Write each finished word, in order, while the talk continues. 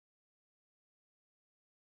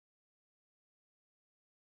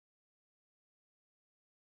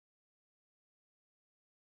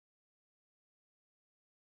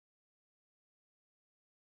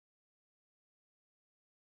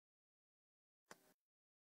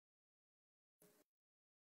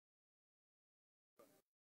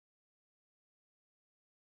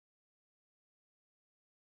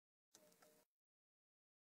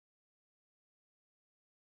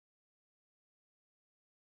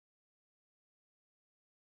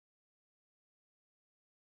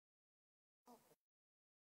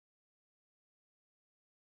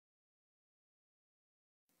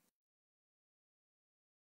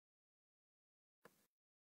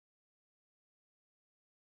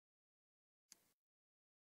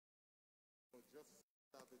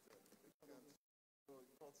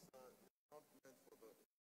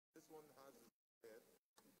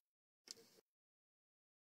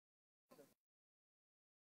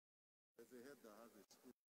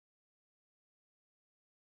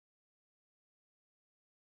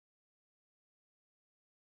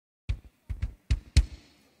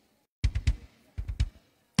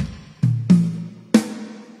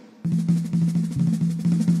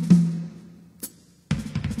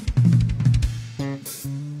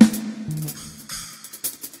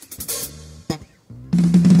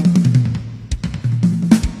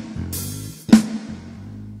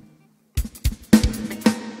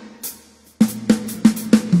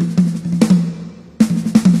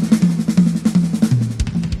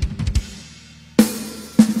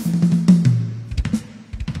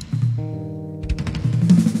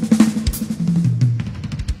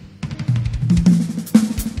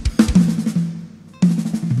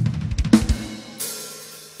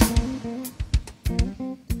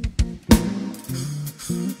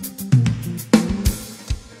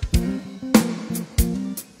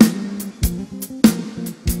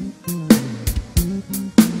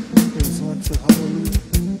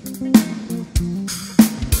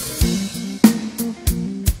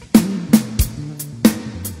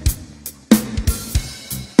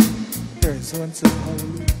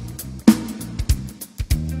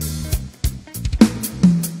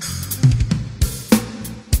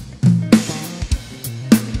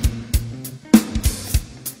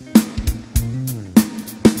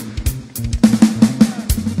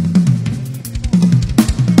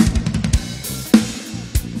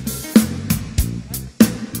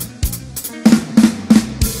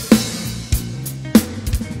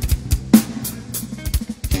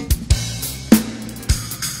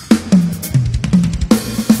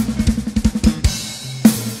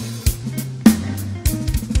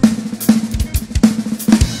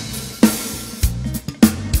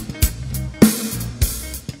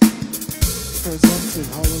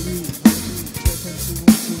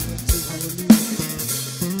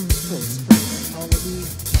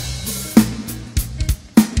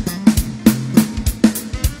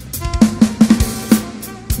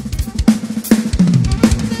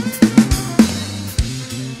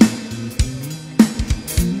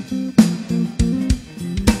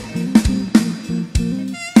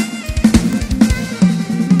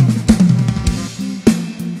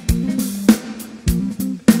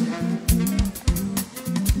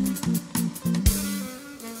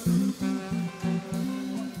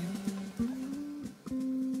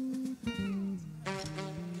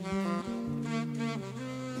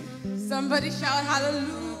Somebody shout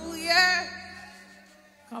hallelujah.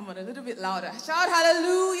 Come on, a little bit louder. Shout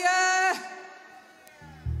hallelujah.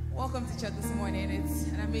 Welcome to church this morning. It's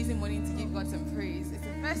an amazing morning to give God some praise. It's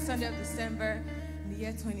the first Sunday of December in the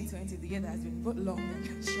year 2020, the year that has been both long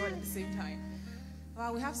and short at the same time.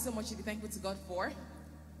 Well, we have so much to be thankful to God for.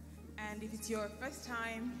 And if it's your first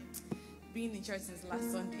time being in church since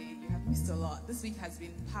last Sunday, you have missed a lot. This week has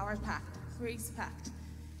been power-packed, praise-packed.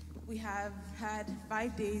 We have had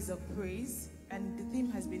 5 days of praise, and the theme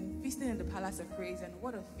has been feasting in the palace of praise, and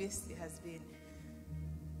what a feast it has been.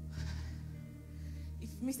 If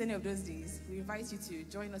you missed any of those days, we invite you to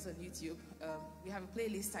join us on YouTube. We have a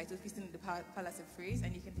playlist titled Feasting in the Palace of Praise,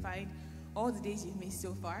 and you can find all the days you've missed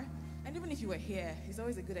so far. And even if you were here, it's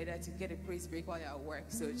always a good idea to get a praise break while you're at work.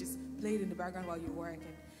 So just play it in the background while you work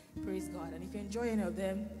and praise God. And if you enjoy any of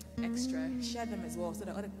them extra, share them as well so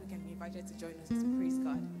that other people can be invited to join us to praise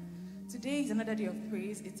God. Today is another day of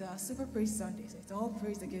praise. It's a Super Praise Sunday, so it's all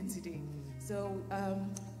praise again today. So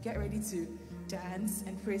get ready to dance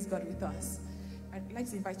and praise God with us. I'd like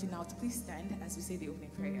to invite you now to please stand as we say the opening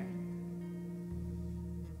prayer.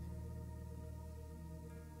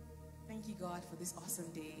 Thank you, God, for this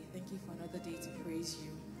awesome day. Thank you for another day to praise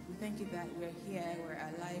you. We thank you that we're here, we're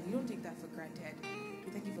alive. We don't take that for granted.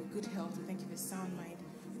 We thank you for good health. We thank you for sound mind.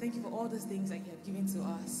 We thank you for all those things that you have given to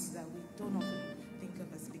us that we don't often think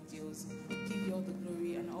of as big deals. We give you all the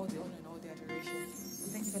glory and all the honor and all the adoration.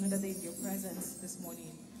 We thank you for another day in your presence this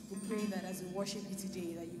morning. We pray that as we worship you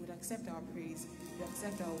today, that you would accept our praise, you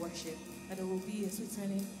accept our worship, that it will be a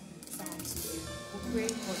sweet-smelling sound to you. We pray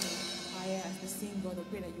for the choir as they sing, God. We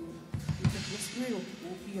pray that your spirit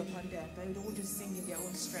will be upon them, that they won't just sing in their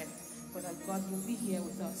own strength, but that God will be here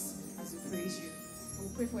with us as we praise you. We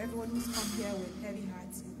pray for everyone who's come here with heavy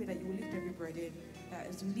hearts. We pray that you will lift every burden, that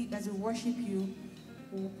as we worship you,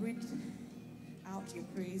 we will breathe out your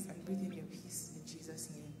praise and breathe in your peace in Jesus'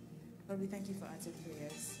 name. Lord, we thank you for answered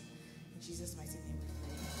prayers. In Jesus' mighty name we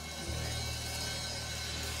pray. Amen.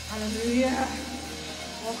 Hallelujah.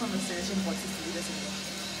 Welcome, Restoration Voices to lead us in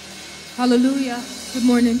worship. Hallelujah. Good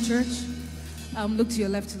morning, church. Look to your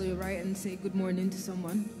left, to your right, and say good morning to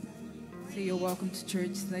someone. Say you're welcome to church.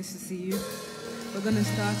 It's nice to see you. We're going to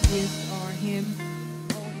start with our hymn,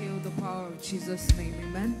 All Hail the Power of Jesus' Name.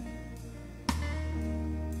 Amen.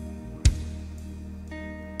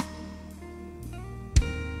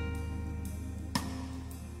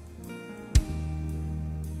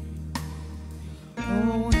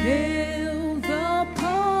 Oh, hail the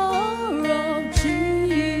power of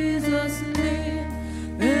Jesus'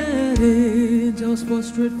 name. Let angels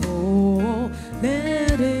prostrate fall.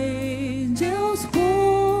 Let angels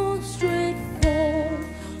prostrate fall.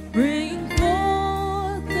 Bring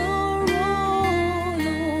forth the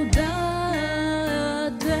royal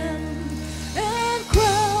diadem and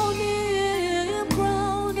crown him,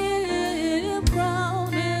 crown him,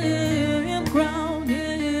 crown him, crown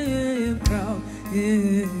him, crown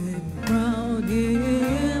him, crown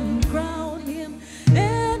him, crown him,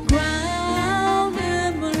 and crown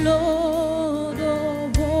him Lord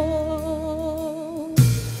of all.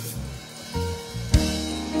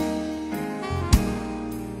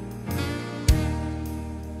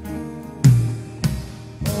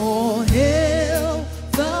 Oh, hail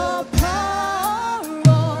the power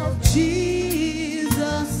of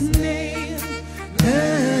Jesus' name.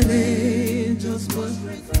 Let angels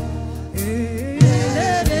prostrate.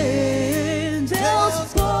 Let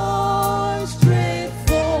angels prostrate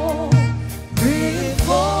fall. Bring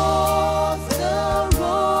forth the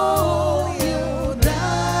royal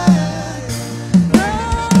diadem.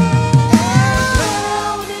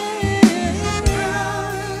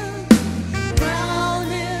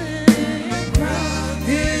 Crown him, crown him, crown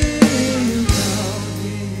him,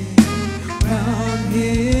 crown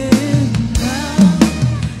him,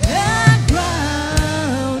 and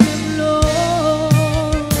crown him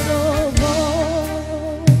Lord of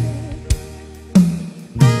all.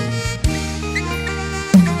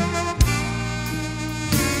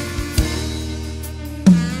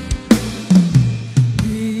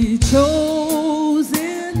 The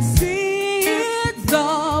chosen seeds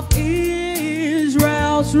of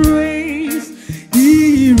Israel's race,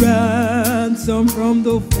 he ransomed from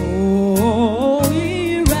the foe.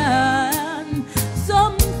 He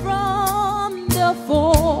ransomed from the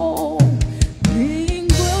foe. Being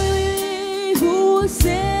great who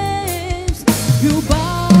saves you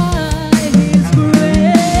by his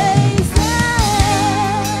grace.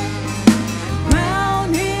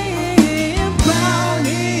 Crown him, crown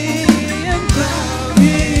him, crown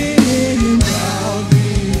him, crown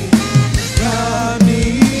him, crown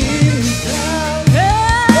him,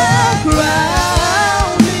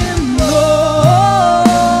 crown him Lord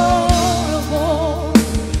of all.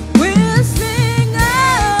 We'll sing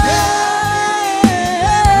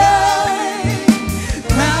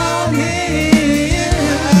crown him,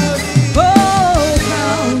 oh,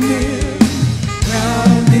 crown him,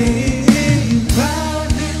 crown him, crown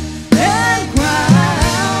him, and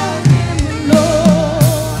crown him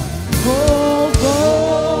Lord of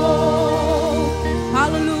all.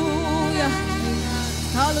 Hallelujah.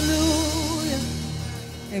 Hallelujah.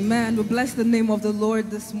 Amen. We bless the name of the Lord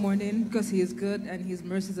this morning because he is good and his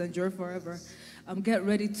mercies endure forever. Get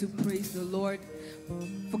ready to praise the Lord.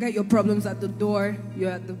 Forget your problems at the door.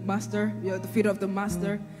 You're at the master. You're at the feet of the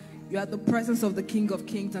master. You're at the presence of the King of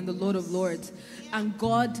Kings and the Lord of Lords. And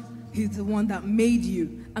God, he's the one that made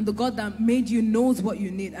you. And the God that made you knows what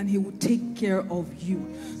you need, and he will take care of you.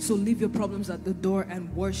 So leave your problems at the door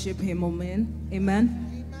and worship him. Amen. Amen.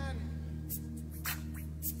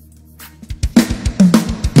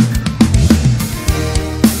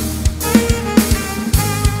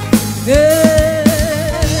 Yeah.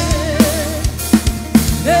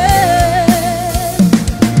 Yeah.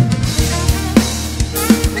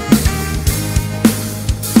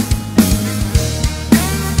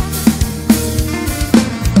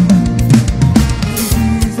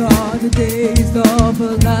 These are the days of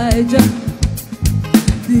Elijah,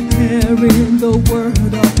 declaring the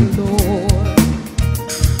word of the Lord.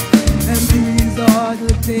 And these are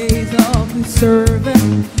the days of his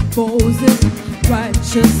servant Moses,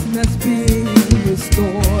 righteousness being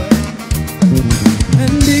restored.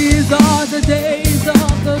 And these are the days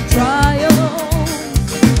of the trials,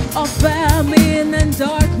 of famine and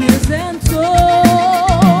darkness and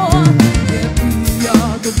storm. Yet we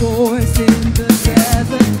are the voice in the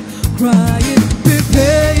desert, crying,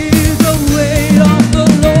 prepare the way of the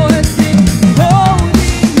Lord. Sing,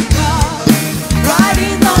 holy God,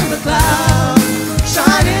 riding on the clouds,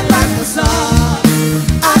 shining like the sun.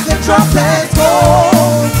 As the trumpets go,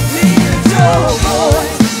 lift your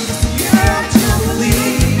voice. It's the year of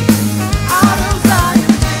Jubilee.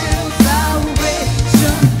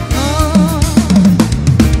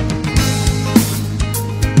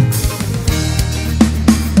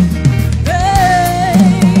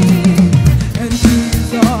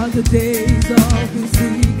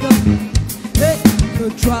 the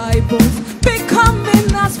dry bones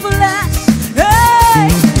becoming as flesh. Hey,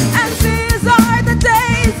 and these are the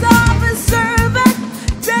days of his servant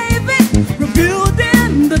David,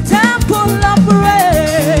 rebuilding the temple of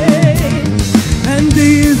praise. And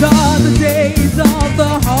these are the days of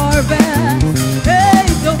the harvest. Hey,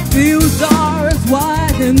 the fields are as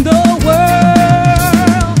wide in the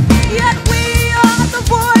world, yet we are the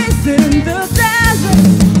voice in the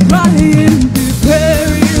desert, crying,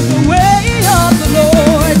 declaring the way of the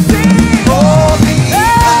Lord. Sing, holy,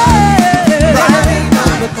 hey, riding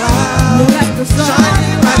on the clouds, like the sun,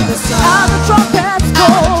 shining like the sun. how the trumpets go,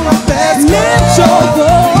 trumpets lift go, your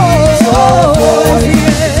voice, voice,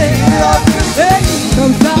 yeah. Hey,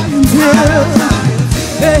 from Zion's hill,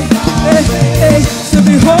 hey, hey, hey, so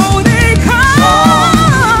behold, he comes,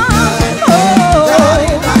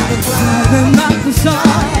 riding like the clouds, and not the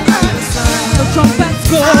sun, the trumpets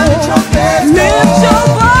go, lift your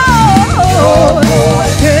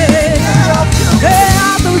voice, hey, hey,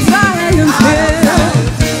 out of Zion's hill,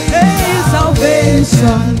 hey,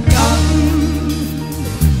 salvation comes.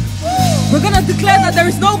 We're gonna declare that there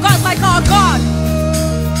is no God like our God.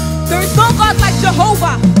 There is no God like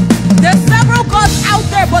Jehovah. There's several gods out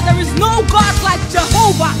there, but there is no God like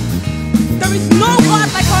Jehovah. There is no God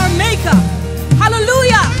like our Maker.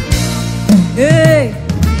 Hallelujah. Hey.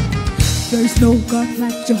 There's no God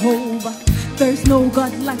like Jehovah. There's no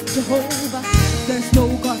God like Jehovah. There's no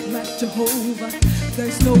God like Jehovah.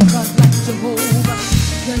 There's no God like Jehovah.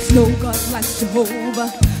 There's no God like Jehovah.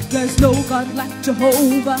 There's no God like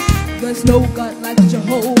Jehovah. There's no God like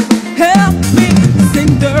Jehovah. Help me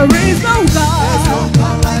sing. There is no God.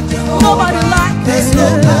 Nobody like Him.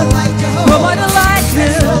 Nobody like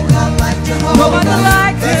Him. Nobody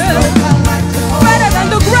like Him. Better than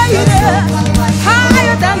the greatest,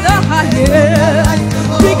 higher than the highest,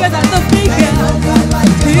 bigger than the biggest.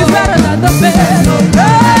 He's better than the best.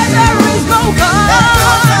 Hey, there is no God.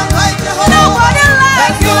 Nobody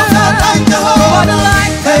like Him. Nobody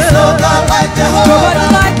like Him. Nobody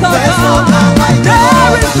like our God.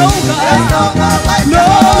 There is no God. No,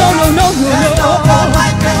 no, no, no, no.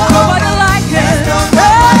 Nobody like Him.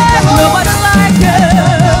 Hey, nobody like Him.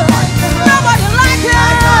 Nobody like Him.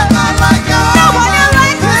 Nobody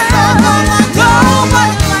like Him. Nobody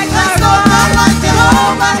like our God.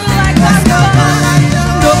 Nobody like our God.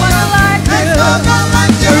 Nobody like Him.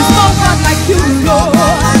 There is no God like you, Lord.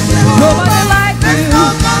 Nobody like you.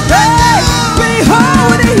 Hey,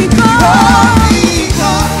 behold, He comes.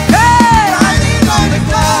 Hey,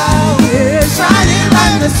 shining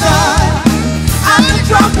like the sun, and the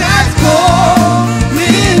trumpets go.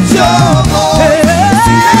 Lift your voice,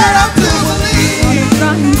 get up to believe.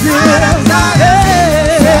 Hey,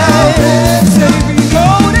 say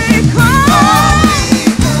behold, He comes.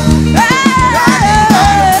 Hey,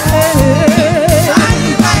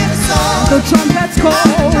 the trumpets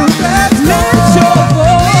call. Lift your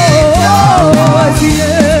voice,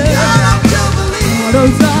 yeah. Out of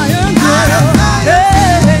Zion,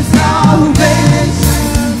 hey, salvation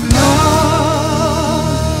comes.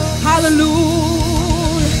 Hallelujah,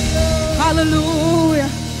 hallelujah,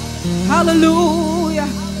 hallelujah.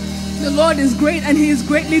 The Lord is great and He is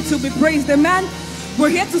greatly to be praised. Amen. We're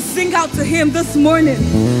here to sing out to Him this morning.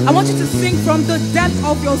 I want you to sing from the depth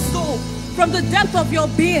of your soul, from the depth of your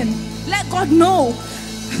being. Let God know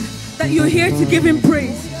that you're here to give Him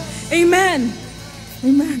praise. Amen.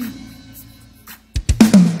 Amen.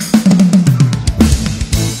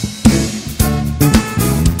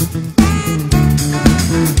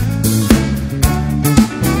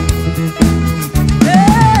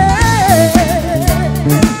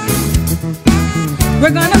 We're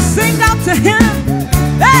gonna sing out to Him.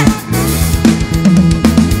 Hey!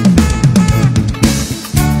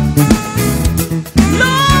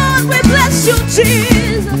 Lord, we bless you,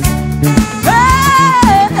 Jesus.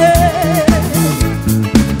 Hey!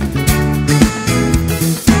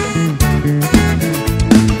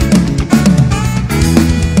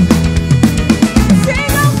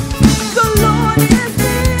 Sing out, the Lord is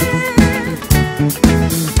here.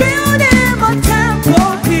 Build Him a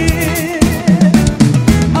temple here.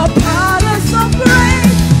 A palace of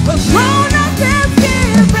praise, a throne of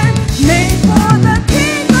thanksgiving, made for the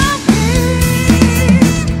King of Kings.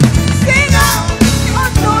 Sing out,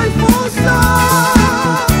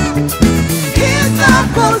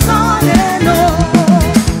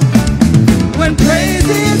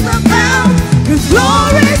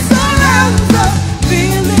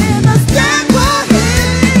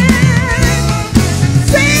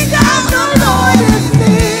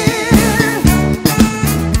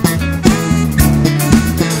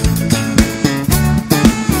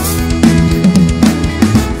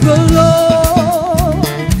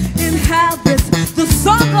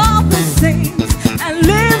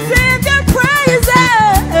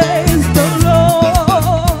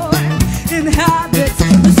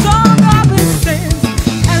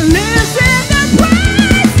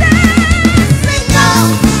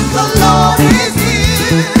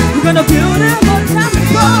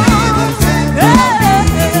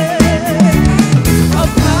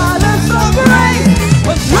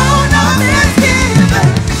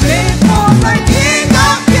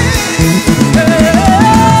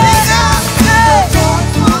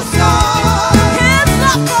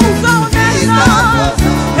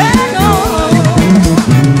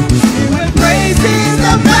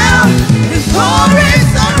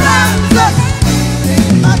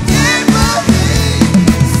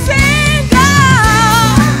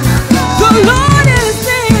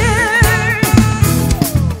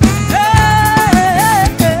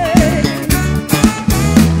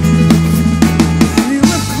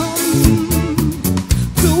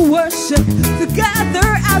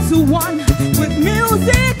 into one with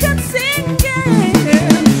music and singing.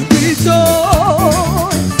 Rejoice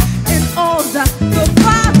in all that the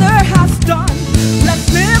Father has done.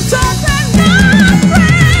 Let's lift up and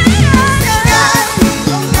praise.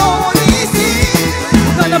 The Lord is here.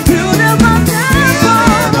 Gonna build him a temple.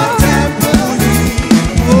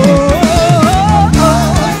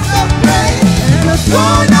 And the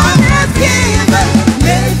throne of his kingdom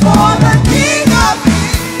made for the King of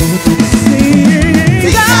Kings.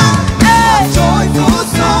 Sing out a joyful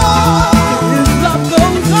song. His love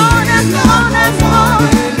goes on and on and on.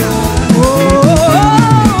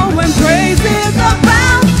 When praise is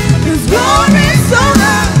abound, his glory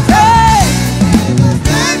surrounds.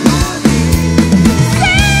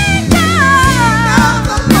 Sing out,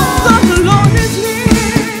 the Lord is near.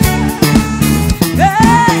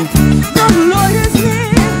 Hey, the Lord is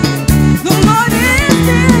near. The Lord is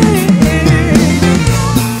near.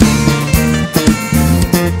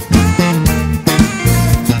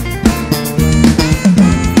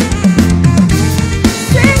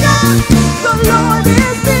 Sing out, the Lord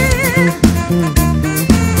is near.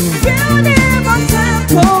 Build him a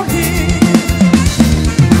temple here,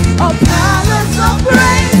 a palace of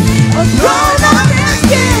praise, a throne of his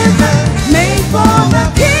kingdom, made for the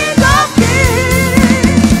King of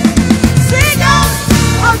Kings. Sing out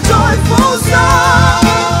a joyful song.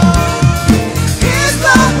 His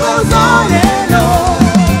love goes on and on.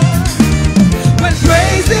 When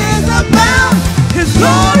praises abound, his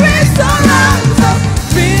glory surrounds us.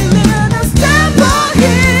 Filling this temple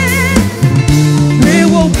here, we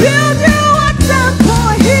will build you a temple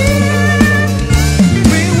here.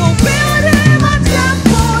 We will build him a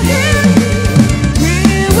temple here. We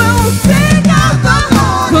will sing out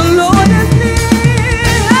the Lord is near.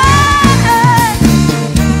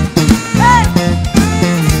 Hey,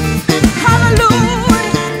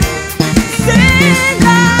 hallelujah. Sing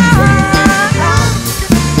out.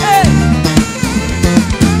 Hey,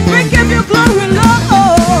 we give you glory,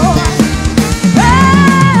 Lord.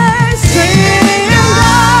 Hey, sing out.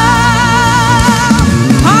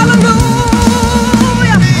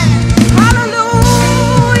 Hallelujah.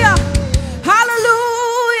 Hallelujah.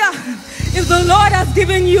 Hallelujah. If the Lord has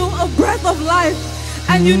given you a breath of life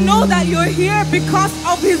and you know that you're here because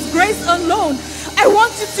of his grace alone, I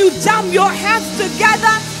want you to jam your hands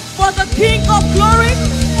together for the King of Glory,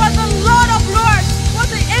 for the Lord of Lords, for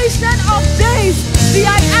the Ancient of Days, the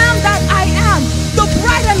I am that I am, the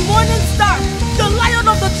bright and morning star, the Lion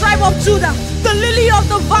of the tribe of Judah, the lily of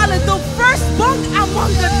the valley, the firstborn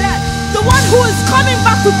among the dead, the one who is coming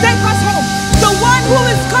back to take us home, the one who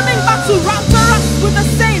is coming back to rapture us with the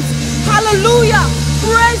saints. Hallelujah.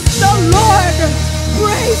 Praise the Lord.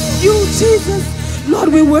 Praise you, Jesus. Lord,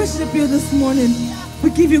 we worship you this morning. We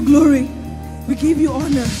give you glory. We give you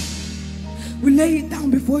honor. We lay it down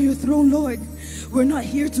before your throne, Lord. We're not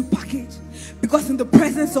here to package, because in the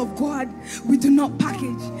presence of God, we do not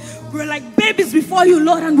package. We're like babies before you,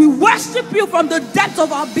 Lord, and we worship you from the depths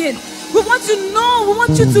of our being. We want you to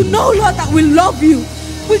know, Lord, that we love you.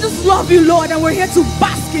 We just love you, Lord, and we're here to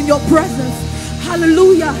bask in your presence.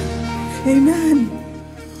 Hallelujah. Amen.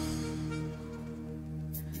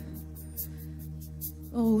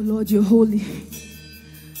 Oh, Lord, you're holy.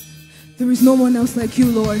 There is no one else like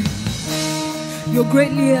you, Lord. You're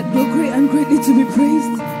great and greatly to be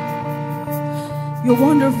praised. You're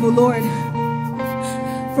wonderful, Lord.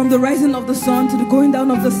 From the rising of the sun to the going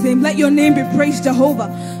down of the same, let your name be praised,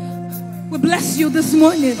 Jehovah. We bless you this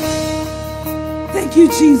morning. Thank you,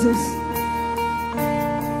 Jesus.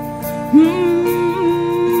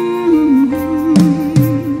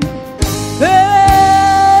 Hey.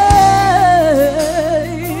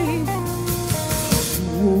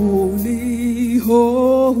 Holy,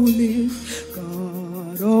 holy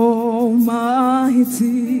God Almighty.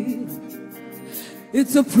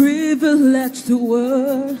 It's a privilege to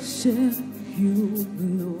worship you,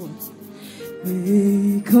 Lord,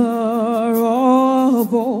 Maker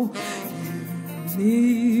of all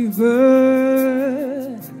universe.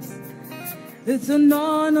 It's an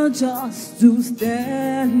honor just to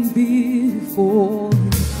stand before you.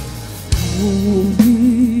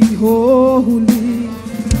 Holy, holy,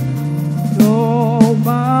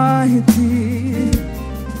 Almighty.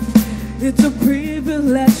 It's a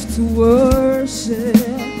privilege to worship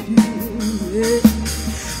you,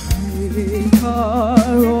 Maker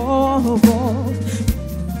of all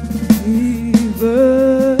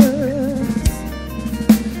universe.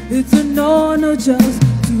 It's an honor just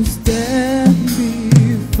to stand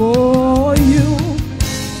before you.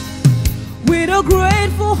 With a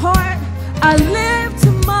grateful heart, I lift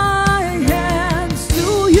my hands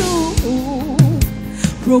to you,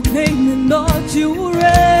 proclaiming, Lord, you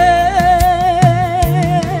reign.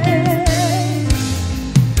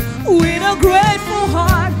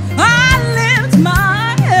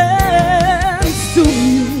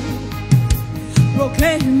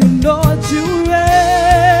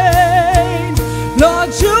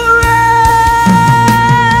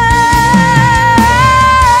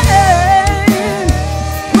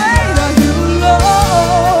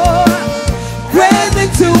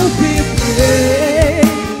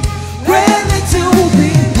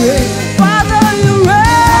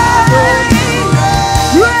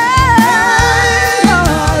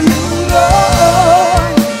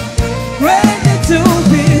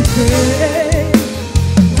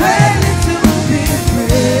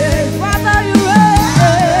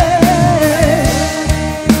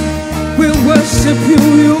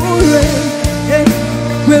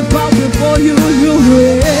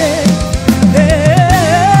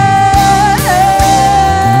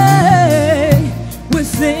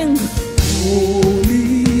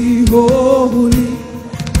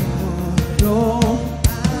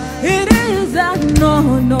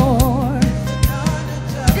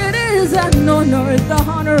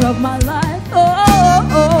 honor of my life.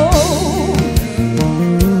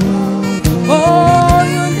 Oh,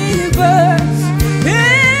 universe,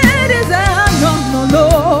 it is an honor,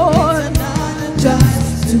 Lord,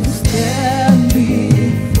 just to stand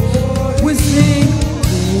before. We sing,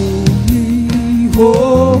 holy,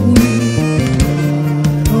 holy.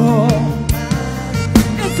 Oh,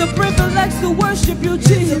 it's a privilege to worship you,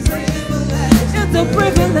 Jesus. It's a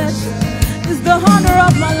privilege. It's the honor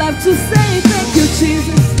of my life to say thank you,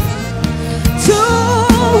 Jesus. To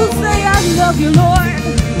say I love you, Lord.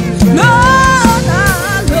 Lord,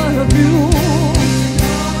 I love you.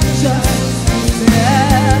 Just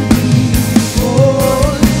stand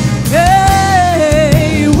before.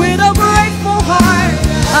 Hey, with a grateful heart,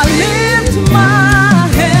 I lift my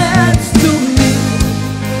hands to you,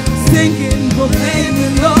 singing,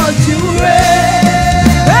 proclaiming, Lord, you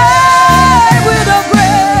reign. Hey, with a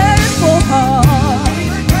grateful heart,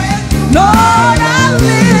 Lord, I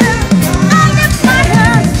lift my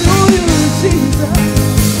hands to you, Jesus.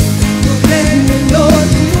 Proclaiming, Lord,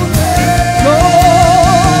 you reign.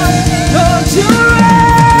 Lord, you reign.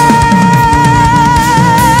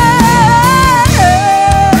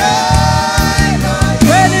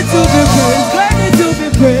 Ready to be praised, ready to be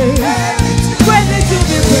praised, ready to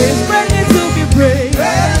be praised, ready to be praised,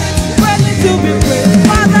 ready to be praised.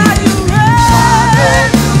 Father, you reign,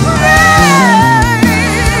 reign.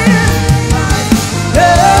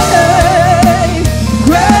 Hey,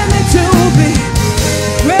 ready to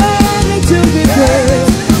be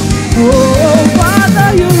praised. Oh, Father,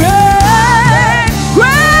 you reign,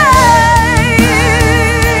 reign.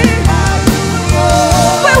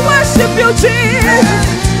 We worship you, Jesus.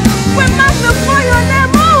 We magnify your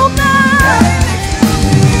name, oh God.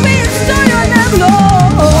 We extol your name,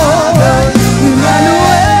 Lord.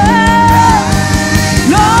 Emmanuel.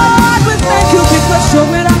 Lord, we thank you because you're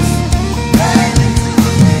with us.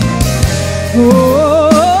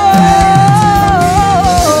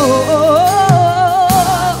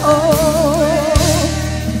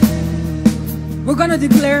 We're gonna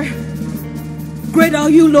declare, great are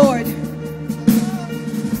you, Lord.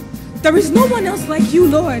 There is no one else like you,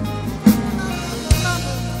 Lord.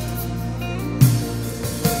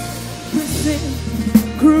 We sing,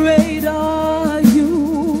 great are you,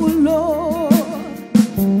 Lord.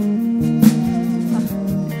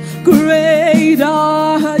 Great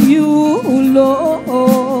are you, Lord.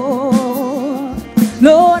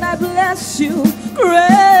 Lord, I bless you.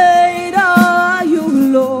 Great are you,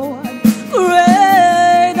 Lord.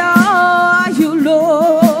 Great are you,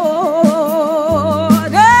 Lord.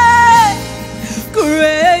 Hey!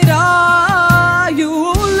 Great are you,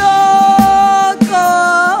 Lord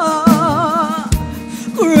God.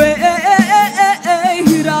 Great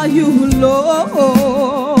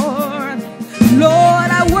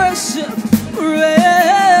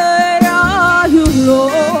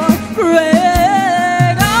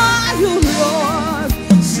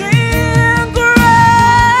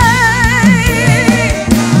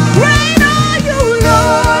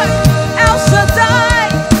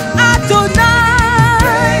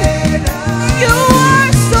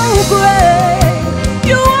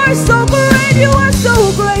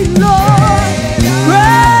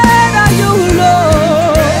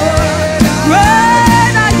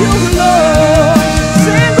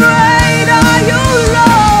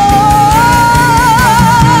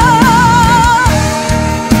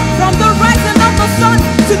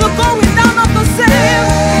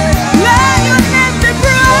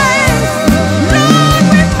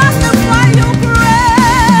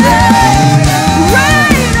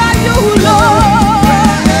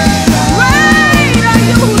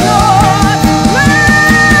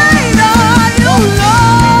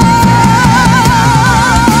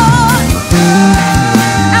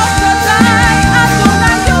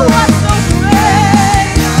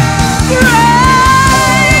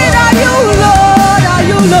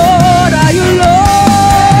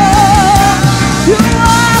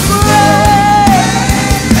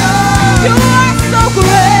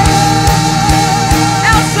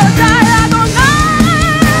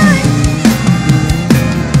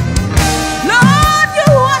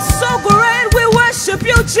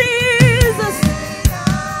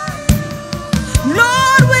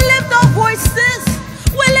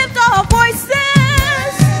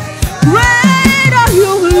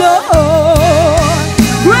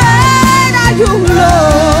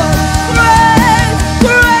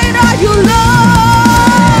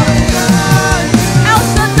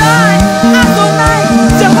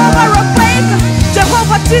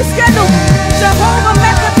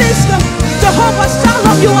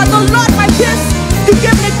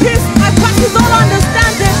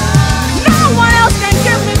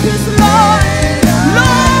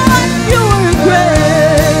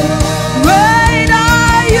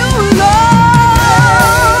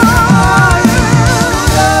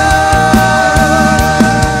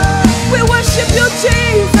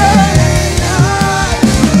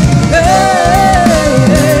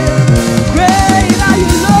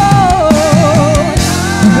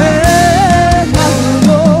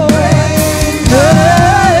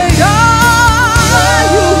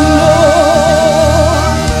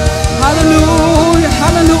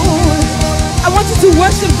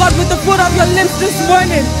your lips this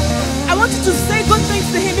morning. I want you to say good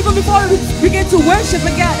things to him even before we begin to worship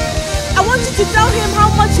again. I want you to tell him how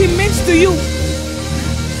much he means to you.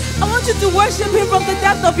 I want you to worship him from the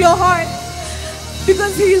depth of your heart,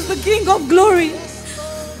 because he is the King of glory.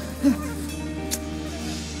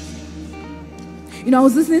 You know, I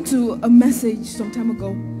was listening to a message some time ago,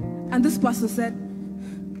 and this pastor said,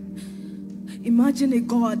 imagine a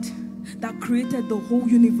God that created the whole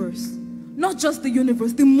universe, not just the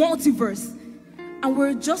universe, the multiverse, and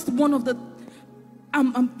we're just one of the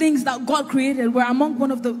things that God created. We're among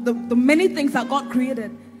one of the many things that God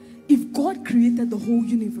created. If God created the whole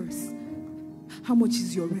universe, how much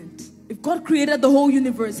is your rent? If God created the whole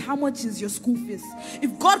universe, how much is your school fees?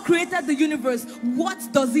 If God created the universe, what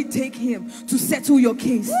does it take him to settle your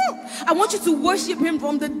case? I want you to worship him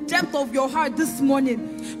from the depth of your heart this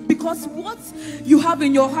morning, because what you have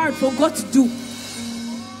in your heart for God to do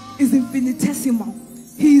is infinitesimal.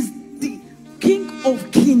 He is the King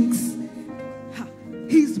of kings.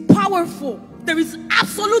 He's powerful. There is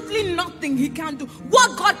absolutely nothing he can't do.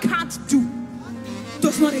 What God can't do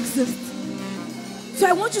does not exist. So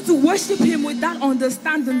I want you to worship him with that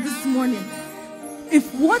understanding this morning.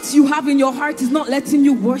 If what you have in your heart is not letting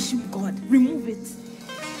you worship God, remove it.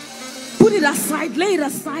 Put it aside, lay it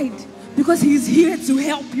aside, because he's here to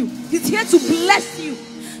help you. He's here to bless you.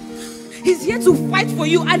 He's here to fight for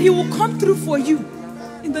you, and he will come through for you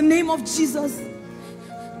in the name of Jesus.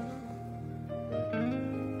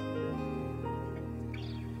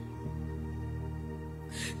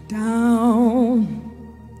 Down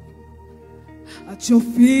at your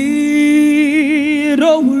feet,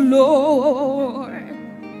 oh Lord,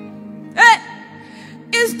 hey,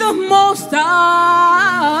 is the most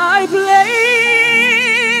high place.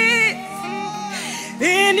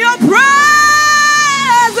 In your presence,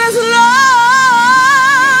 Lord,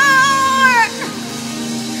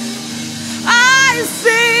 I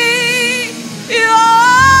see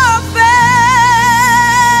your face.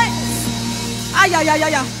 Ay, ay, ay,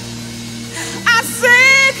 ay, ay. I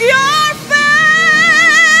seek your face,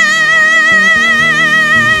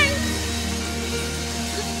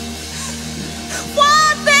 for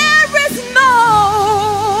there is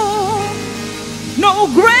no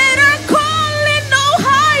greater calling, no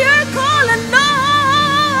higher calling, no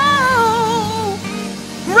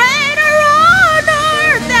greater honor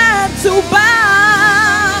than to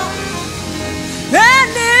bow and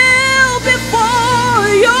kneel before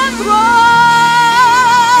your throne.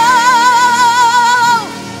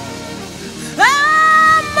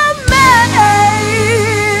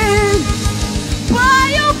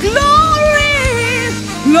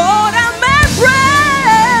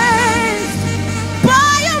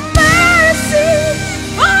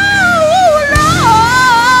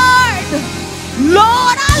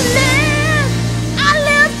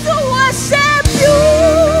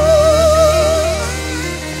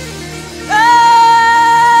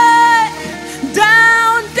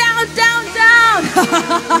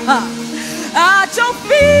 At your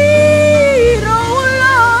feet, oh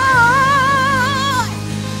Lord,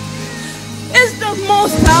 is the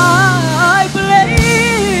most high place,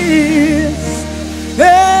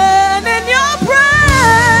 and in your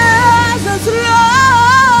presence, Lord,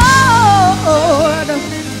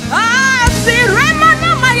 I see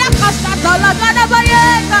Remana Maya Kasatala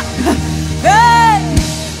Gadabayeka. Hey,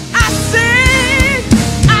 I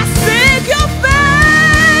seek your face.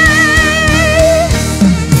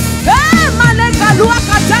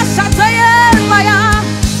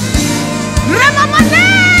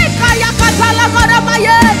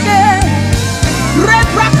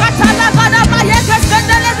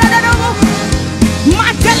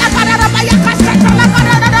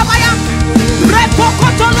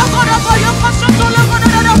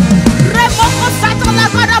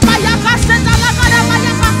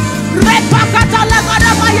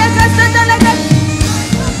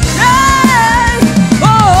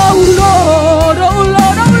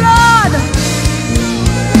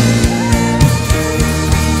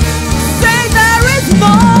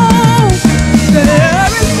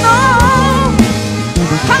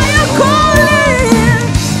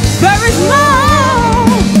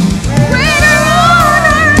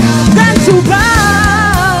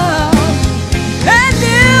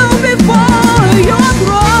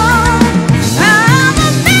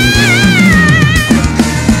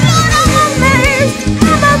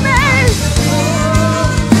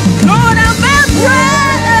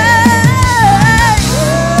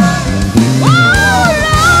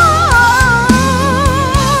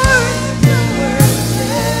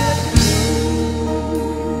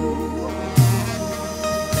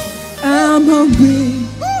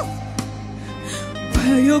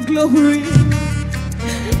 glory.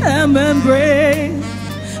 I'm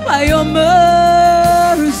embraced by your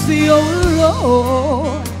mercy, oh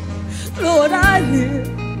Lord. Lord, I live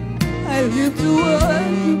to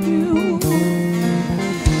worship you.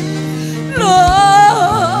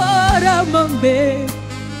 Lord, I'm amazed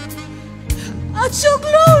at your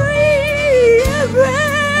glory,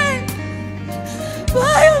 embraced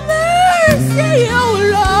by your mercy, oh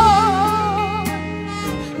Lord.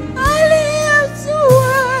 I live to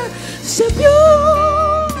worship you.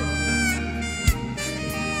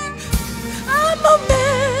 I'm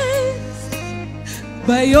amazed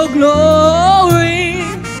by your glory.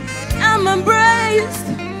 I'm embraced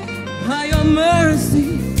by your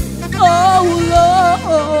mercy, oh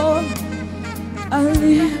Lord. I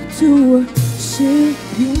live to worship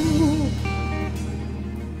you.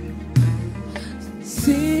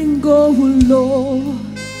 Sing, oh Lord.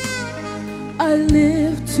 I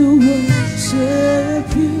live to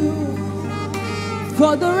worship you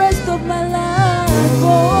for the rest of my life,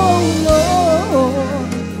 oh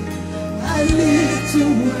Lord. I live to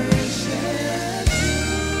worship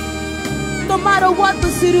you. No matter what the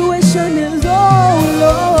situation is, oh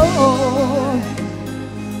Lord.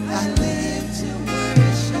 I live to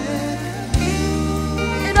worship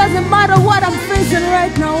you. It doesn't matter what I'm facing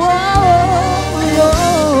right now, oh Lord.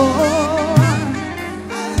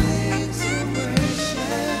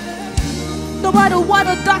 No matter what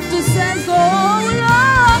a doctor says, oh Lord,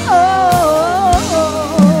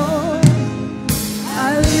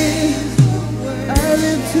 I live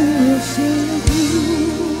to worship you.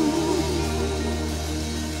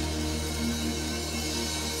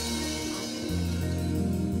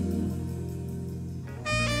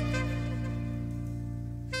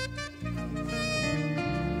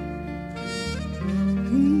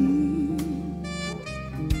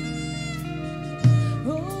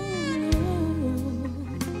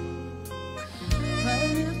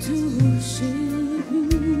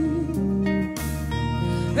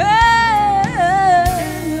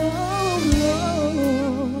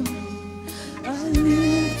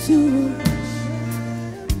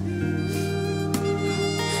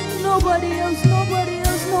 Nobody else, Lord.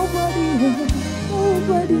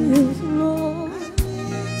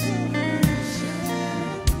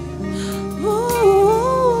 Oh,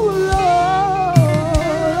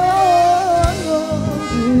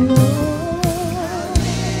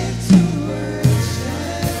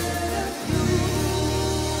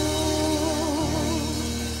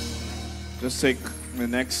 Just take the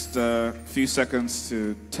next few seconds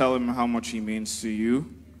to tell him how much he means to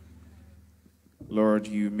you. Lord,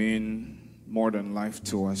 you mean more than life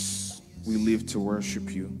to us. We live to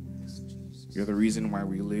worship you. You're the reason why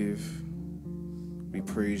we live. We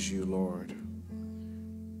praise you, Lord.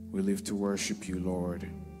 We live to worship you, Lord.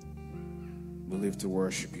 We live to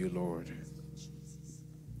worship you, Lord.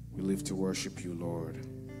 We live to worship you, Lord.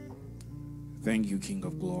 Thank you, King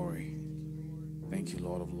of glory. Thank you,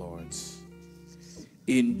 Lord of lords.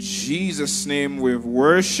 In Jesus' name we've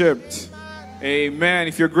worshipped. Amen.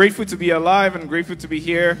 If you're grateful to be alive and grateful to be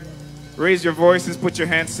here, raise your voices, put your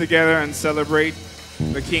hands together and celebrate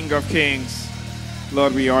the King of Kings.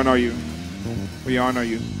 Lord, we honor you. We honor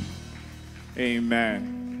you.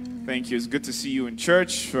 Amen. Thank you. It's good to see you in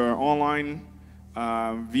church. For online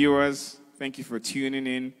viewers, thank you for tuning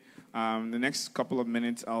in. The next couple of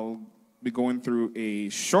minutes, I'll be going through a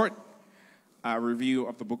short review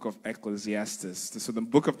of the book of Ecclesiastes. So the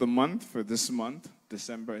book of the month for this month,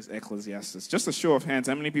 December, is Ecclesiastes. Just a show of hands,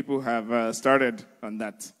 how many people have started on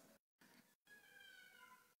that?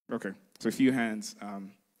 Okay, so a few hands.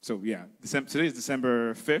 So yeah, today is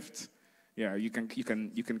December 5th. Yeah, you can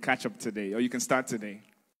catch up today, or you can start today.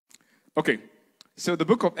 Okay, so the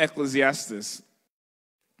book of Ecclesiastes.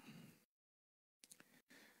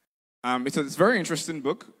 It's a very interesting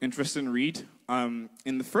book, interesting read.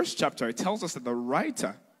 In the first chapter, it tells us that the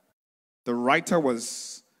writer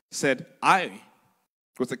said, I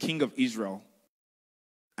was the king of Israel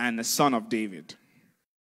and the son of David,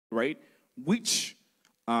 right? Which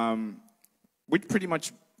pretty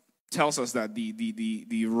much tells us that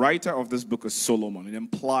the writer of this book is Solomon. It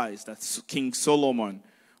implies that King Solomon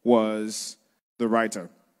was the writer.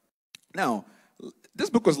 Now, this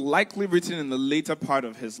book was likely written in the later part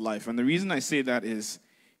of his life. And the reason I say that is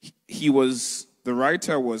the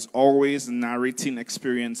writer was always narrating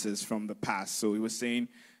experiences from the past. So he was saying,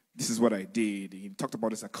 this is what I did. He talked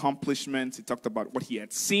about his accomplishments. He talked about what he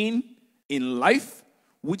had seen in life,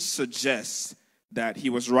 which suggests that he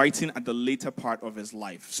was writing at the later part of his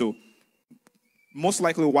life. So most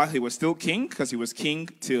likely while he was still king, because he was king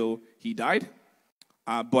till he died,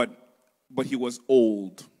 but he was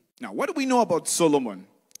old. Now, what do we know about Solomon?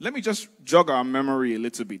 let me just jog our memory a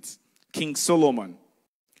little bit. King Solomon,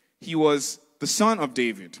 he was the son of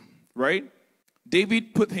David, right?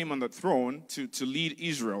 David put him on the throne to lead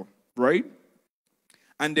Israel, right?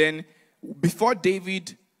 And then before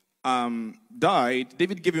David died,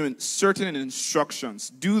 David gave him certain instructions.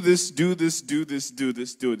 Do this, do this, do this, do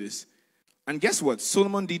this, do this. And guess what?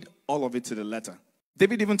 Solomon did all of it to the letter.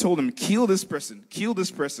 David even told him, kill this person,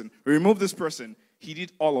 remove this person. He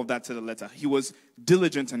did all of that to the letter. He was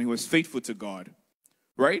diligent and he was faithful to God,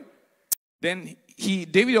 right? Then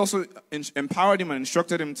David also empowered him and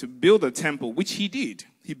instructed him to build a temple, which he did.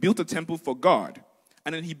 He built a temple for God.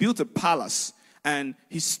 And then he built a palace. And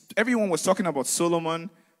everyone was talking about Solomon.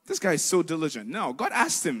 This guy is so diligent. No, God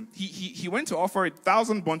asked him. He went to offer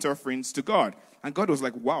 1,000 burnt offerings to God. And God was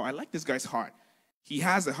like, wow, I like this guy's heart. He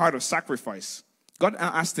has a heart of sacrifice. God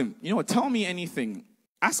asked him, tell me anything.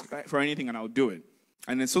 Ask for anything and I'll do it.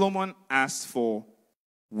 And then Solomon asked for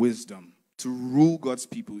wisdom to rule God's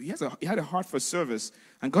people. He had a heart for service.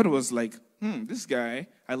 And God was like, this guy,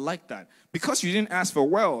 I like that. Because you didn't ask for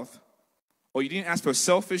wealth or you didn't ask for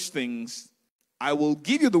selfish things, I will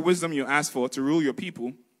give you the wisdom you asked for to rule your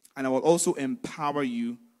people, and I will also empower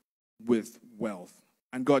you with wealth.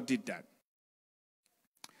 And God did that.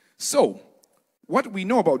 So, what we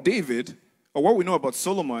know about David, or what we know about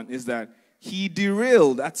Solomon, is that he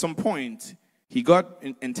derailed at some point. He got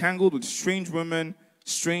entangled with strange women,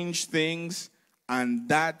 strange things, and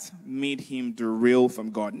that made him derail from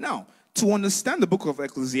God. Now, to understand the book of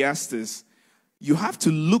Ecclesiastes, you have to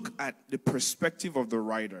look at the perspective of the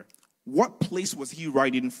writer. What place was he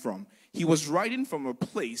writing from? He was writing from a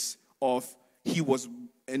place of, he was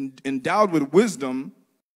endowed with wisdom,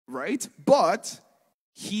 right? But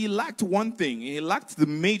he lacked one thing. He lacked the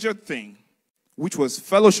major thing, which was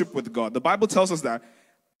fellowship with God. The Bible tells us that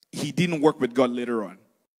he didn't work with God later on.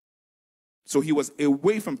 So he was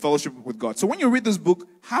away from fellowship with God. So when you read this book,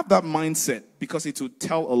 have that mindset because it will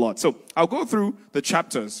tell a lot. So I'll go through the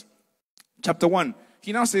chapters. Chapter 1,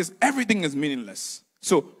 he now says, everything is meaningless.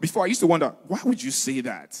 So before I used to wonder, why would you say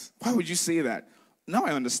that? Why would you say that? Now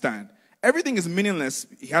I understand. Everything is meaningless.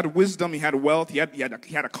 He had wisdom, he had wealth, he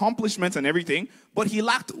had accomplishments and everything, but he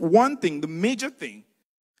lacked one thing, the major thing.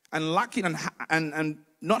 And lacking and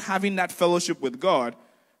not having that fellowship with God,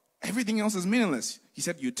 everything else is meaningless. He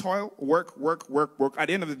said, you toil, work. At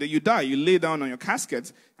the end of the day, you die. You lay down on your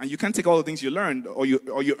casket, and you can't take all the things you learned or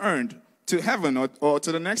you earned to heaven or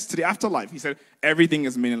to the afterlife. He said, everything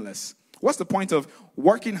is meaningless. What's the point of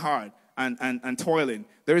working hard and toiling?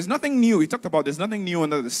 There is nothing new. He talked about there's nothing new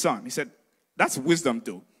under the sun. He said, that's wisdom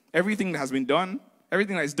too. Everything that has been done,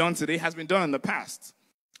 everything that is done today has been done in the past.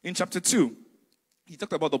 In chapter 2, he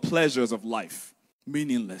talked about the pleasures of life.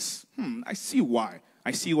 Meaningless. I see why.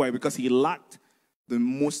 Because he lacked the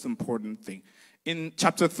most important thing. In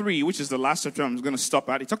chapter 3, which is the last chapter I'm going to stop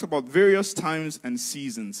at, he talked about various times and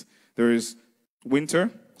seasons. There is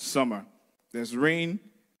winter, summer. There's rain,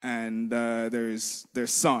 and there's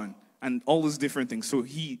sun, and all these different things. So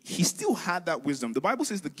he still had that wisdom. The Bible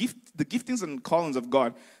says the giftings and callings of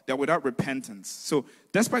God, they're without repentance. So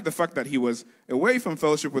despite the fact that he was away from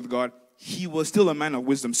fellowship with God, he was still a man of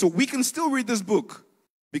wisdom. So we can still read this book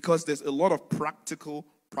because there's a lot of practical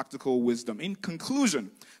wisdom. In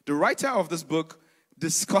conclusion, the writer of this book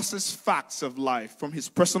discusses facts of life from his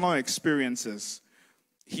personal experiences.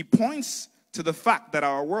 He points to the fact that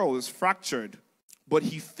our world is fractured, but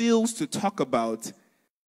he fails to talk about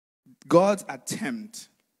God's attempt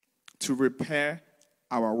to repair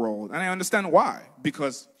our world. And I understand why.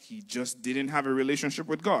 Because he just didn't have a relationship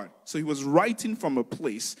with God. So he was writing from a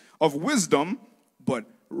place of wisdom, but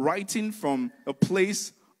writing from a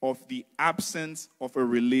place of the absence of a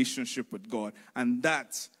relationship with God. And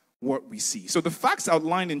that's what we see. So the facts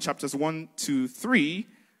outlined in chapters 1 to 3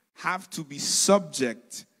 have to be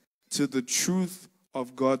subject to the truth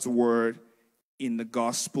of God's word in the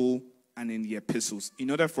gospel and in the epistles in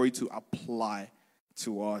order for it to apply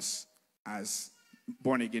to us as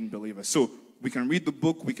born-again believers. So we can read the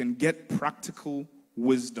book, we can get practical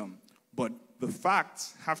wisdom, but the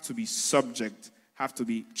facts have to be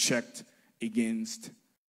checked against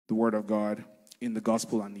the word of God in the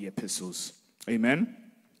gospel and the epistles. Amen?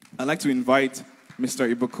 I'd like to invite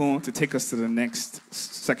Mr. Ibukun to take us to the next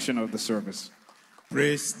section of the service.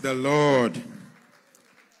 Praise the Lord.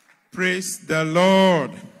 Praise the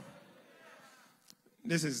Lord.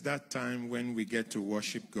 This is that time when we get to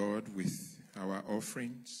worship God with our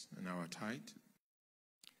offerings and our tithe.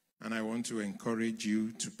 And I want to encourage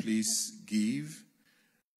you to please give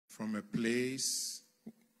from a place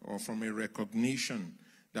or from a recognition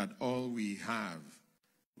that all we have,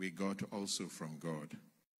 we got also from God.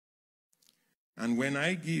 And when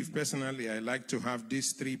I give, personally, I like to have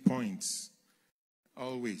these 3 points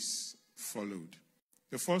always followed.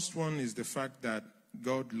 The first one is the fact that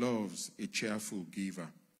God loves a cheerful giver.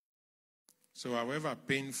 So however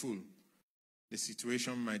painful the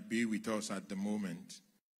situation might be with us at the moment,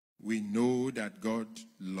 we know that God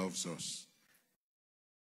loves us.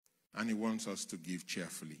 And he wants us to give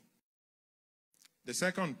cheerfully. The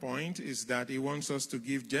second point is that he wants us to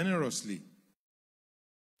give generously.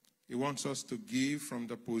 He wants us to give from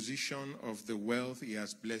the position of the wealth he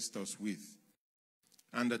has blessed us with.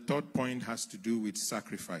 And the third point has to do with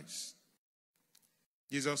sacrifice.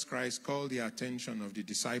 Jesus Christ called the attention of the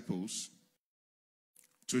disciples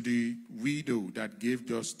to the widow that gave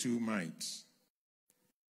just 2 mites.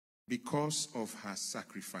 Because of her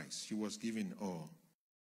sacrifice, she was given all.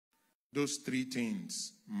 Those 3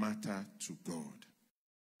 things matter to God.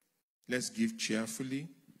 Let's give cheerfully,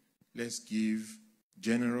 let's give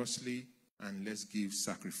generously, and let's give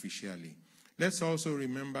sacrificially. Let's also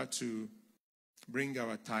remember to bring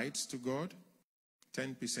our tithes to God,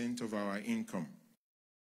 10% of our income.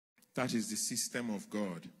 That is the system of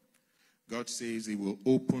God. God says he will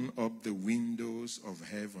open up the windows of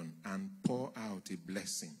heaven and pour out a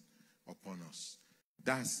blessing upon us.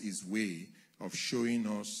 That's his way of showing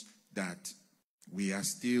us that we are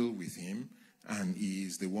still with him and he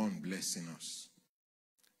is the one blessing us.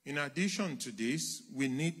 In addition to this, we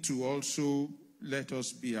need to also let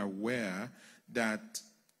us be aware that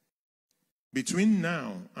between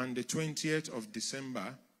now and the 20th of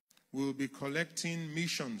December, we'll be collecting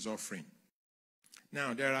missions offering.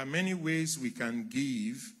 Now, there are many ways we can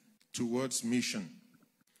give towards mission.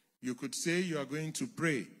 You could say you are going to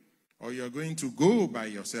pray, or you are going to go by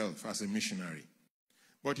yourself as a missionary.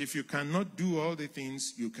 But if you cannot do all the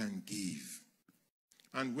things, you can give.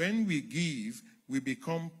 And when we give, we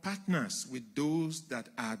become partners with those that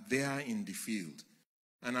are there in the field.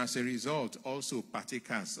 And as a result, also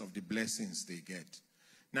partakers of the blessings they get.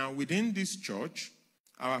 Now, within this church,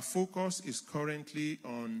 our focus is currently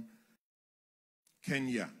on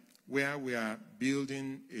Kenya, where we are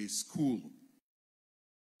building a school.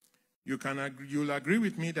 You'll agree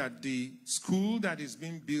with me that the school that is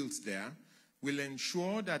being built there will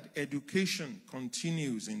ensure that education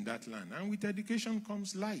continues in that land. And with education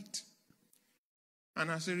comes light.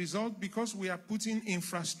 And as a result, because we are putting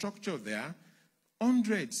infrastructure there,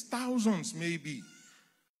 hundreds, thousands maybe,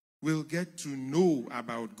 will get to know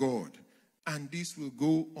about God. And this will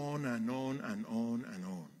go on and on and on and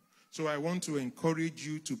on. So I want to encourage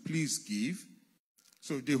you to please give.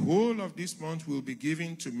 So the whole of this month will be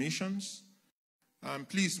given to missions.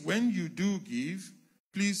 Please, when you do give,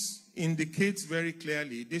 please indicate very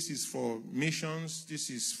clearly, this is for missions, this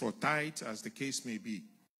is for tithe, as the case may be.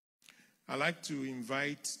 I'd like to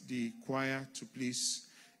invite the choir to please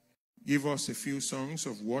give us a few songs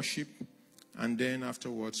of worship, and then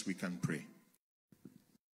afterwards we can pray.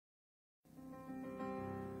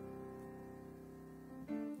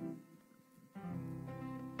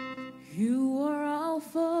 You are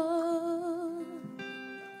Alpha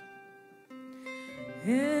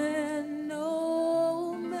and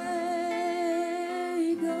Omega.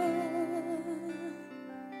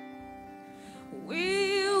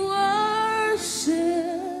 We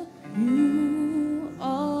worship you,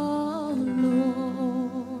 our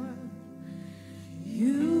Lord.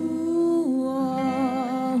 You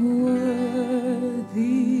are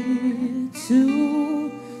worthy to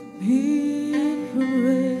be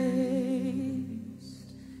praised.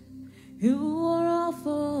 You are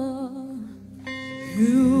Alpha.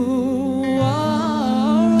 You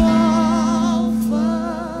are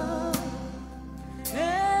Alpha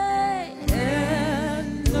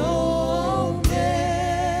and Omega.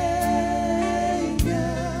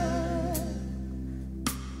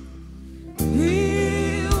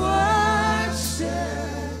 We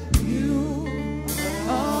worship you,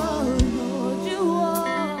 our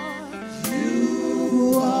Lord.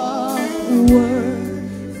 You are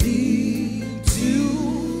worthy to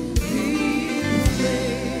be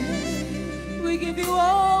praised. We give you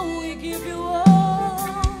all, we give you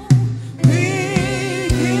all. We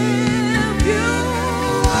give you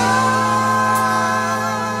all.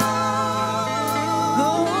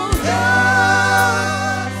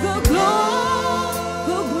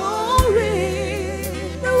 The glory.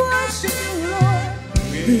 We worship you, Lord.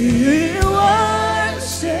 We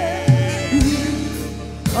worship you,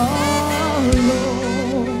 our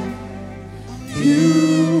Lord.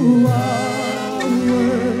 You are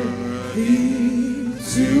worthy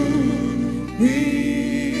to be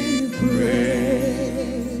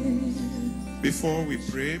praised. Before we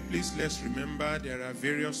pray, please let's remember there are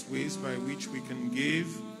various ways by which we can give.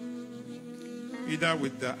 either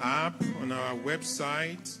with the app on our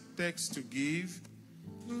website, text to give,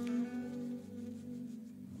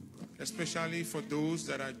 especially for those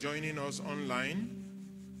that are joining us online.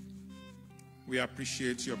 We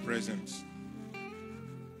appreciate your presence.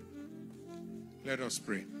 Let us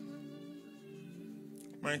pray.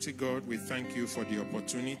 Mighty God, we thank you for the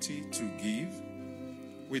opportunity to give.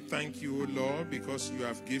 We thank you, O Lord, because you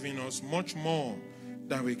have given us much more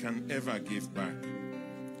than we can ever give back.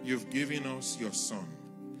 You've given us your Son.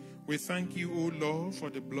 We thank you, O Lord, for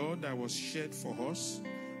the blood that was shed for us.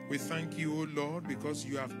 We thank you, O Lord, because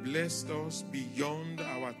you have blessed us beyond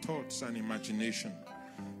our thoughts and imagination.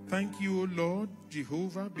 Thank you, O Lord,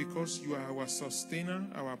 Jehovah, because you are our sustainer,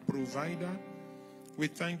 our provider. We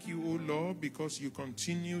thank you, O Lord, because you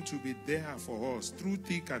continue to be there for us through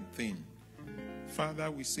thick and thin. Father,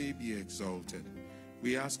 we say be exalted.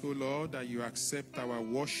 We ask, O Lord, that you accept our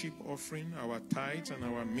worship offering, our tithes, and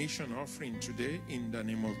our mission offering today in the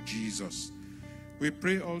name of Jesus. We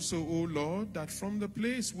pray also, O Lord, that from the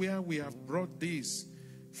place where we have brought this,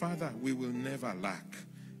 Father, we will never lack.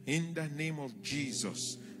 In the name of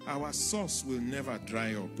Jesus, our source will never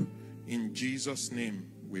dry up. In Jesus' name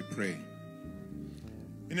we pray.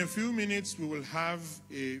 In a few minutes, we will have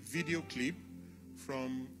a video clip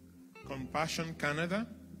from Compassion Canada.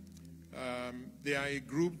 They are a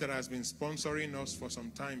group that has been sponsoring us for some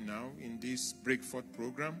time now in this Breakforth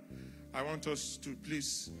program. I want us to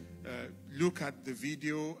please look at the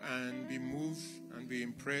video and be moved and be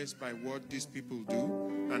impressed by what these people do,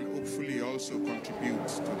 and hopefully also contribute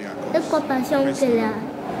to their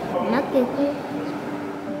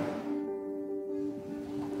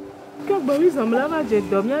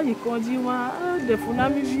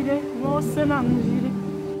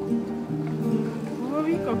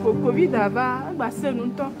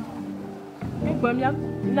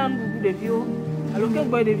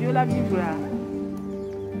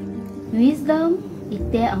Wisdom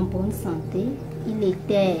était en bonne santé, il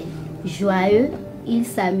était joyeux, il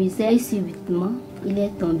s'amusait et subitement, il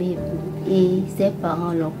est tombé et ses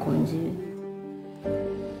parents l'ont conduit.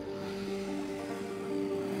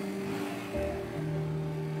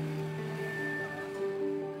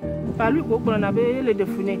 Palu ko na be le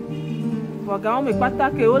defune foga me pata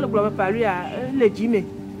ke o le glo palu a le jime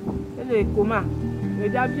le koma le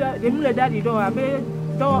dabia de mu le dadi do abe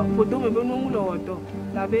do podo me be no mu lo odo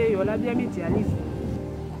la be yo la bia mi ti alice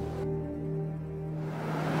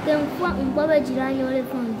tem fois un bobe giranyo le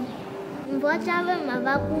fondi un boa chave ma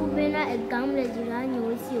va ku bena e gam le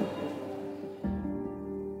giranyo aussi.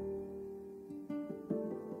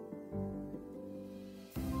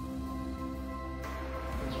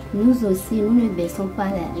 Nous aussi, nous ne baissons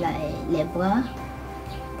pas les bras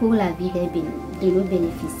pour la vie de nos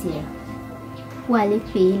bénéficiaires, pour aller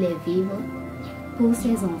payer les vivres pour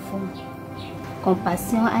ces enfants.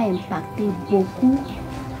 Compassion a impacté beaucoup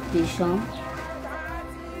de gens.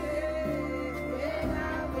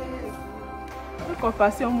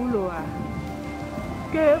 Compassion mouloa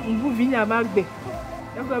que vous venez à Magbe.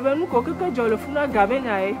 Donc nous ko que jo le funa gabe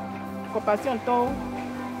na e compassion to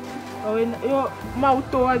yo ma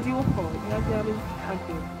auto a di o ko na dia be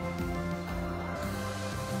ante.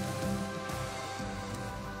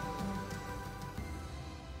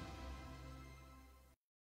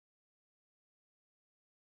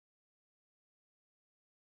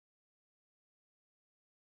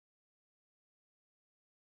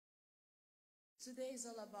 Today is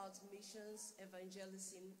all about missions,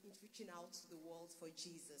 evangelism, and reaching out to the world for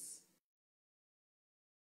Jesus.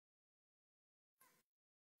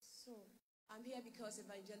 So, I'm here because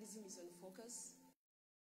evangelism is on focus.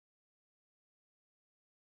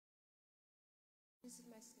 Is it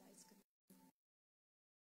my slides?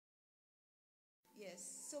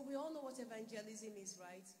 Yes, so we all know what evangelism is,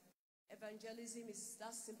 right? Evangelism is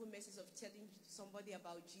that simple message of telling somebody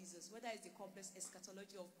about Jesus, whether it's the complex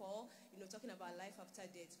eschatology of Paul, talking about life after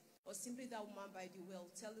death, or simply that woman by the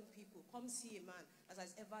well telling people, come see a man that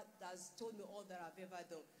has told me all that I've ever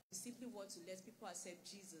done. We simply want to let people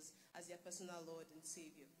accept Jesus as their personal Lord and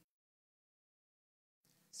Savior.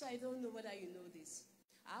 So I don't know whether you know this.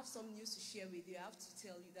 I have some news to share with you. I have to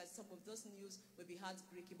tell you that some of those news will be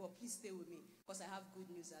heartbreaking, but please stay with me because I have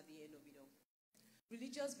good news at the end of it all.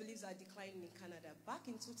 Religious beliefs are declining in Canada. Back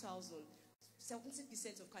in 2000,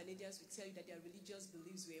 70% of Canadians will tell you that their religious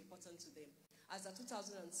beliefs were important to them. As of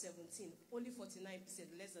 2017, only 49%,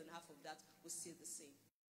 less than half of that, was still the same.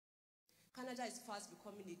 Canada is fast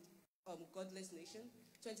becoming a godless nation.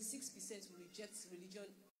 26% will reject religion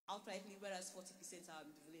outrightly, whereas 40% are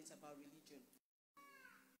ambivalent about religion.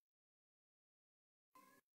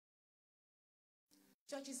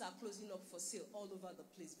 Churches are closing up for sale all over the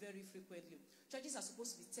place very frequently. Churches are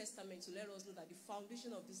supposed to be testament to let us know that the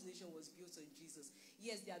foundation of this nation was built on Jesus.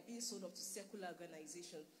 Yes, they are being sold up to secular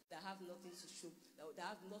organizations that have nothing to show, that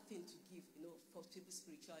have nothing to give, for people's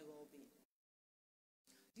spiritual well-being.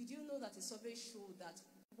 Did you know that a survey showed that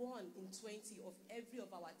 1 in 20 of every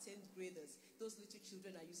of our 10th graders, those little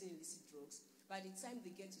children, are using illicit drugs? By the time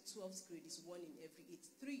they get to 12th grade, it's 1 in every 8,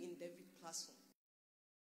 3 in every classroom.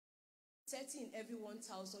 30 in every 1,000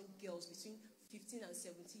 girls between 15 and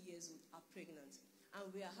 70 years old are pregnant. And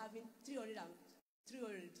we are having 300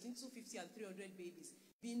 between 250 and 300 babies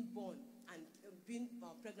being born and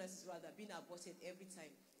pregnancies being aborted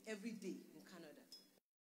every day in Canada.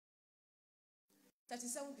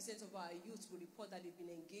 37% of our youth will report that they've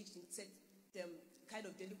been engaged in kind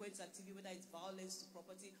of delinquent activity, whether it's violence to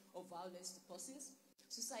property or violence to persons.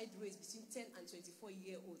 Suicide rates between 10 and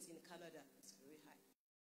 24-year-olds in Canada is very high.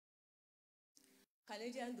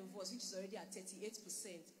 Canadian divorce, which is already at 38%,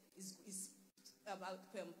 is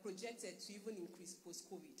projected to even increase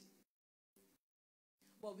post-COVID.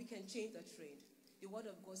 But we can change the trend. The word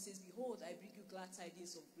of God says, "Behold, I bring you glad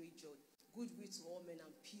tidings of great joy, goodwill to all men,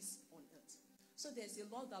 and peace on earth." So there's a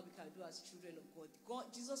lot that we can do as children of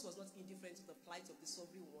God. Jesus was not indifferent to the plight of the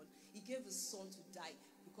sovereign one. He gave his son to die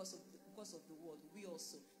because of the world. We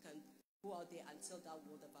also can go out there and tell that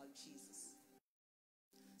world about Jesus.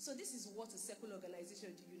 So this is what a secular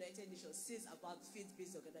organization, the United Nations, says about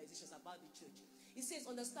faith-based organizations, about the church. It says,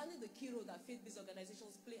 understanding the key role that faith-based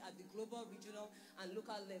organizations play at the global, regional, and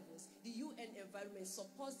local levels, the UN environment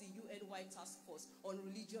supports the UN-wide task force on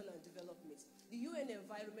religion and development. The UN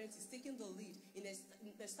environment is taking the lead in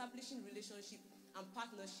establishing relationship and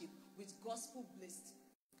partnership with gospel-based,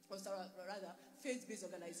 or rather, faith-based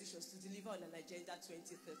organizations to deliver on an Agenda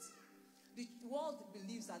 2030. The world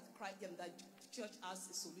believes that the church has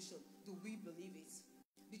a solution. Do we believe it?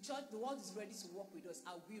 The world is ready to work with us.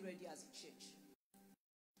 Are we ready as a church?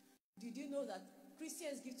 Did you know that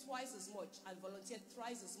Christians give twice as much and volunteer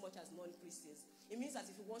thrice as much as non-Christians? It means that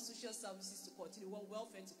if you want social services to continue, you want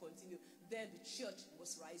welfare to continue, then the church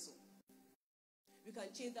must rise up. We can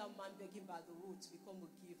change that man begging by the road to become a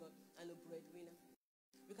giver and a breadwinner.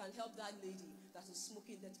 We can help that lady that was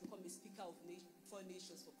smoking then to become a speaker for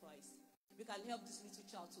nations for Christ. We can help this little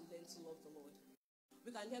child to learn to love the Lord. We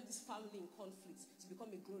can help this family in conflict to become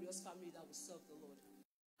a glorious family that will serve the Lord.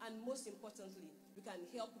 And most importantly, we can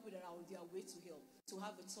help people that are on their way to hell to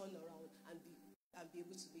have a turnaround and be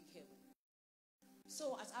able to make heaven.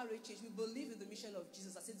 So at RHH, we believe in the mission of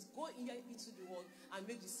Jesus that says, go into the world and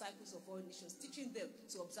make disciples of all nations, teaching them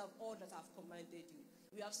to observe all that I've commanded you.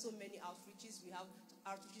 We have so many outreaches. We have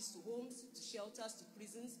outreaches to homes, to shelters, to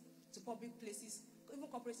prisons, to public places, even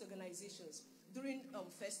corporate organizations. During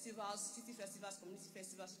festivals, city festivals, community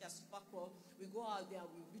festivals such as Supercrawl, we go out there and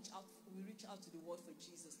we reach out to the world for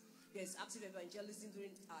Jesus. There's active evangelism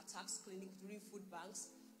during our tax clinic, during food banks,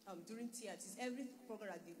 during theaters. Every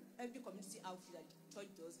program, every community outreach that the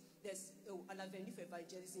church does, there's an avenue for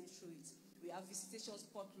evangelism through it. We have visitations,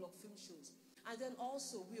 potluck, film shows. And then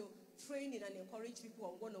also we'll train and encourage people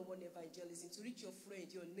on one-on-one evangelism to reach your friend,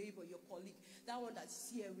 your neighbor, your colleague, that one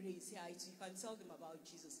that's here every day is here, so you can tell them about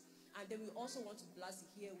Jesus. And then we also want to blast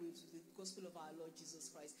the airwaves with the gospel of our Lord Jesus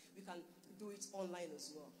Christ. We can do it online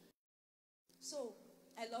as well. So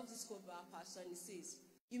I love this quote by our pastor, and it says,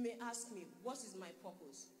 "You may ask me, what is my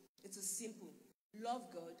purpose? It is simple.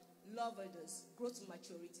 Love God, love others, grow to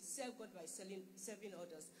maturity, serve God by serving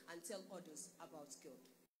others, and tell others about God."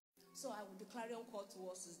 So the clarion call to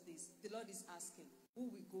us is this. The Lord is asking, who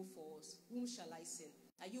will go for us? Whom shall I send?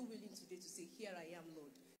 Are you willing today to say, here I am,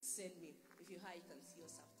 Lord, send me? If you're high, you can see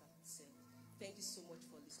us after. Send. Thank you so much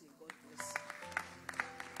for listening. God bless you.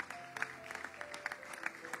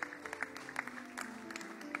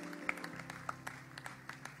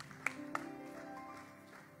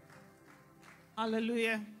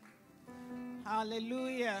 Hallelujah.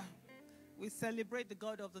 Hallelujah. We celebrate the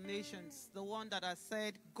God of the nations, the one that has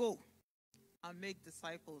said, go and make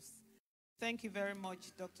disciples. Thank you very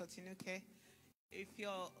much, Dr. Tinuke. If you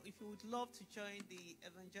would love to join the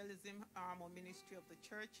evangelism arm or ministry of the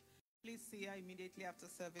church, please see her immediately after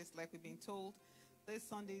service, like we've been told. This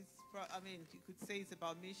Sunday's, you could say it's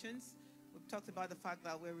about missions. We've talked about the fact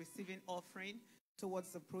that we're receiving offering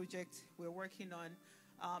towards the project we're working on.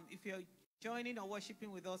 If you're joining or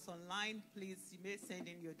worshiping with us online, please, you may send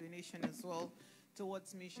in your donation as well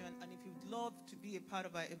towards mission. And if you'd love to be a part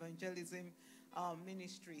of our evangelism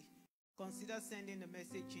ministry, consider sending a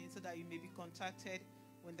message in so that you may be contacted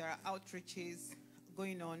when there are outreaches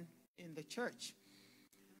going on in the church.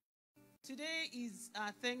 Today is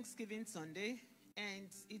Thanksgiving Sunday, And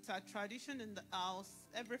it's a tradition in the house.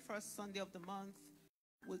 Every first Sunday of the month,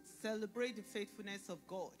 we celebrate the faithfulness of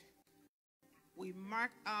God. We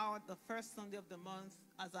mark out the first Sunday of the month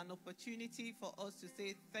as an opportunity for us to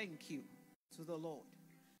say thank you to the Lord.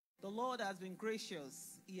 The Lord has been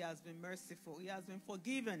gracious. He has been merciful. He has been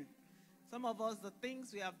forgiven. Some of us, the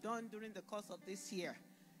things we have done during the course of this year,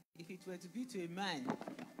 if it were to be to a man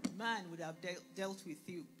would have dealt with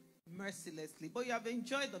you mercilessly. But you have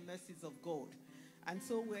enjoyed the mercies of God. And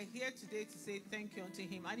so we're here today to say thank you unto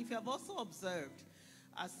him. And if you have also observed,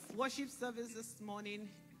 as worship service this morning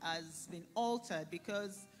has been altered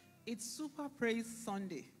because it's Super Praise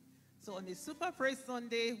Sunday. So on a Super Praise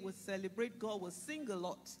Sunday, we celebrate God, we sing a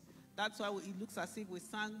lot. That's why it looks as if we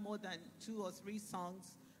sang more than 2 or 3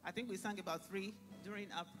 songs. I think we sang about 3 during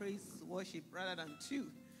our praise worship rather than 2,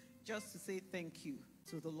 just to say thank you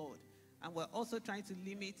to the Lord. And we're also trying to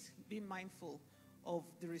be mindful of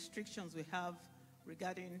the restrictions we have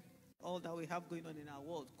regarding all that we have going on in our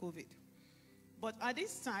world, COVID. But at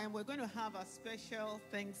this time, we're going to have a special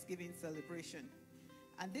Thanksgiving celebration.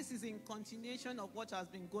 And this is in continuation of what has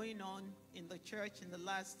been going on in the church in the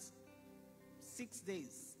last 6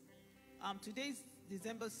 days. Today is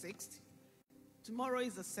December 6th. Tomorrow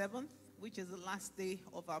is the 7th, which is the last day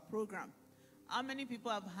of our program. How many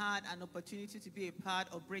people have had an opportunity to be a part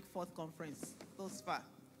of Breakforth Conference thus far?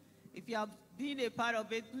 If you have been a part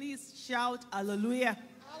of it, please shout hallelujah.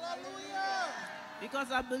 Hallelujah!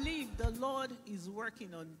 Because I believe the Lord is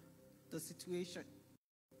working on the situation.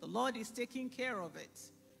 The Lord is taking care of it.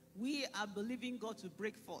 We are believing God to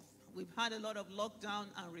break forth. We've had a lot of lockdown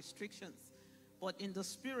and restrictions, but in the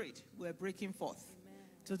spirit, we're breaking forth. Amen.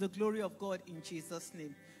 To the glory of God in Jesus'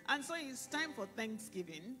 name. And so it's time for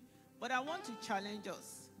Thanksgiving, but I want to challenge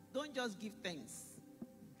us. Don't just give thanks.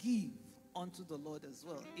 Give unto the Lord as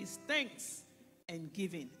well. It's thanks and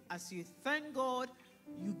giving. As you thank God,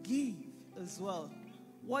 you give as well.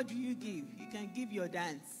 What do you give? You can give your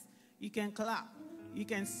dance. You can clap. You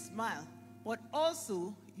can smile. But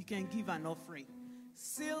also, you can give an offering.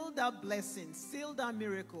 Seal that blessing. Seal that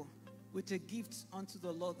miracle with a gift unto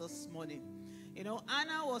the Lord this morning. You know,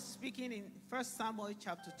 Anna was speaking in 1 Samuel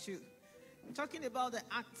chapter 2. Talking about the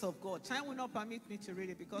acts of God. Time will not permit me to read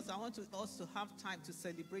it because I want us to have time to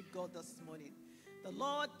celebrate God this morning. The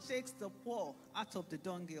Lord takes the poor out of the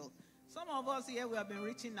dunghill. Some of us here, we have been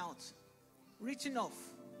reaching off.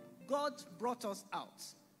 God brought us out.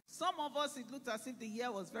 Some of us, it looked as if the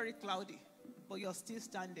year was very cloudy, but you're still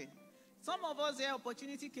standing. Some of us here,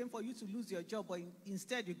 opportunity came for you to lose your job, but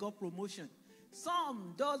instead you got promotion.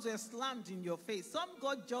 Some doors were slammed in your face. Some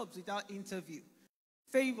got jobs without interview.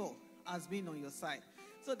 Favor has been on your side.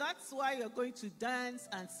 So that's why you're going to dance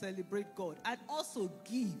and celebrate God. And also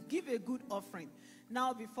give a good offering.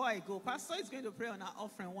 Now, before I go, Pastor is going to pray on our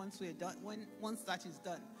offering once we're done, once that is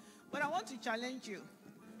done. But I want to challenge you.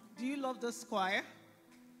 Do you love this choir?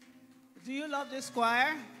 Do you love this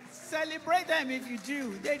choir? Celebrate them if you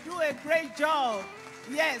do. They do a great job.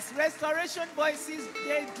 Yes, Restoration Voices,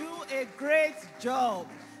 they do a great job.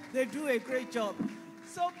 They do a great job.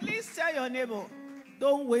 So please tell your neighbor,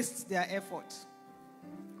 don't waste their effort.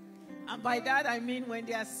 And by that I mean when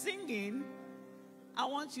they are singing, I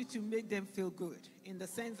want you to make them feel good. In the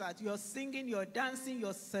sense that you're singing, you're dancing,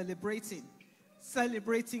 you're celebrating.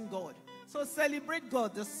 Celebrating God. So celebrate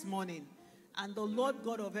God this morning. And the Lord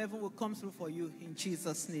God of heaven will come through for you in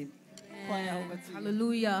Jesus' name.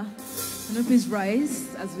 Hallelujah. Can you please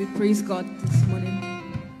rise as we praise God this morning?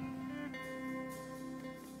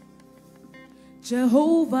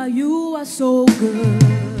 Jehovah, you are so good.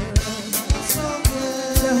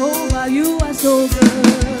 Jehovah, you are so good.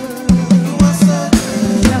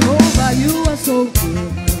 Jehovah, you are so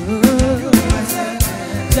good.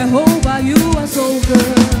 Jehovah, you are so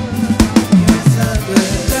good.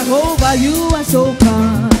 Jehovah, you are so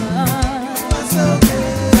kind.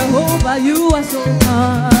 Jehovah, you are so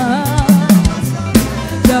kind.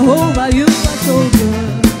 Jehovah, you are so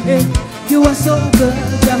good. Hey, you are so good.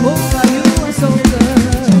 Jehovah, you are so good.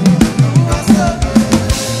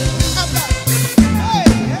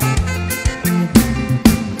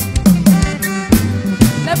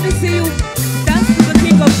 Let me see you dance to the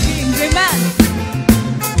King of Kings. Amen.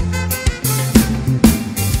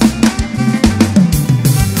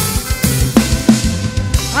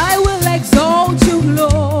 I will exalt you,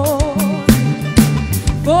 Lord,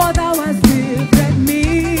 for thou hast lifted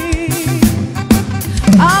me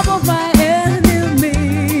above my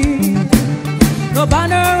enemies.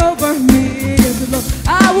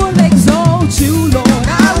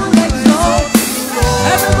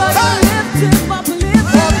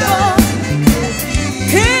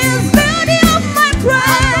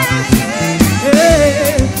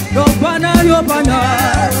 up and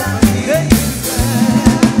high.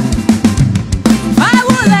 I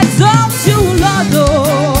will exalt you, Lord, oh,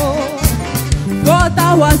 for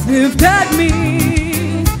thou hast lifted me,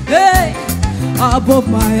 hey, above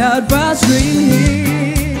my adversaries.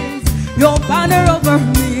 Your banner over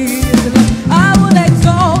me is love. I will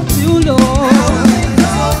exalt you, Lord.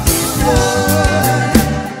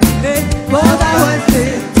 Hey, for thou hast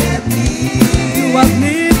lifted me. You have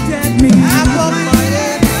lifted me above my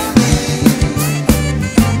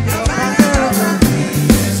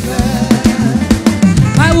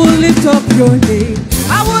lift up your name.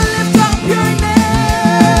 I will lift up your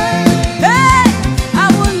name. Hey, I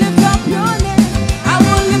will lift up your name. I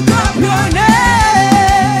will lift up your name.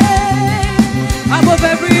 Above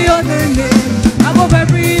every other name. Above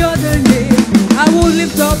every other name. I will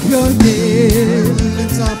lift up your name.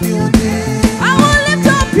 Lift up your name. I will lift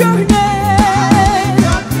up your name.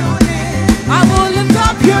 I will lift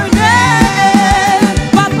up your name.